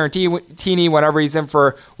 Victor Caratini, whenever he's in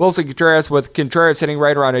for Wilson Contreras, with Contreras hitting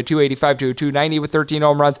right around a 285 to a 290 with 13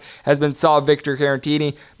 home runs, has been solid. Victor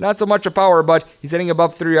Caratini, not so much a power, but he's hitting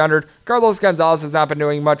above 300. Carlos Gonzalez has not been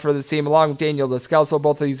doing much for this team, along with Daniel Descalso.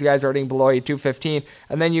 Both of these guys are hitting below a 215.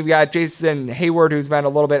 And then you've got Jason Hayward, who's been a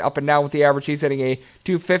little bit up and down with the average. He's hitting a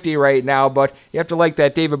 250 right now, but you have to like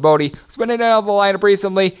that David Bodie, who's been in and out of the lineup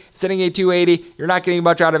recently, sitting at 280. You're not getting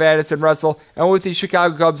much out of Addison Russell. And with the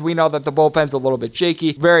Chicago Cubs, we know that the bullpen's a little bit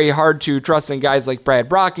shaky. Very hard to trust in guys like Brad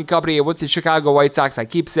Brock and company. And with the Chicago White Sox, I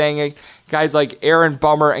keep saying it, guys like Aaron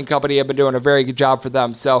Bummer and company have been doing a very good job for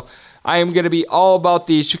them. So I am going to be all about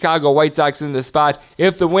the Chicago White Sox in this spot.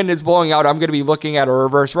 If the wind is blowing out, I'm going to be looking at a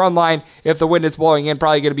reverse run line. If the wind is blowing in,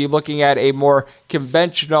 probably going to be looking at a more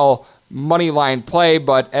conventional money line play.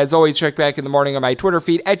 But as always, check back in the morning on my Twitter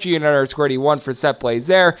feed at @GN_81 for set plays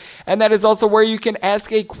there. And that is also where you can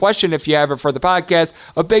ask a question if you have it for the podcast.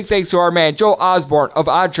 A big thanks to our man Joe Osborne of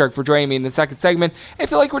OddShark for joining me in the second segment.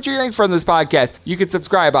 If you like what you're hearing from this podcast, you can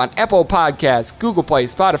subscribe on Apple Podcasts, Google Play,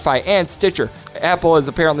 Spotify, and Stitcher. Apple is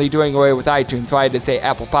apparently doing away with iTunes, so I had to say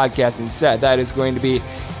Apple Podcasts instead. That is going to be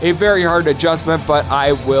a very hard adjustment, but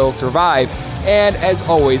I will survive. And as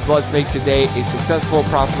always, let's make today a successful,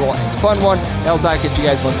 profitable, and fun one. And I'll talk at you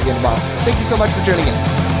guys once again tomorrow. Thank you so much for tuning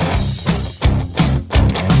in.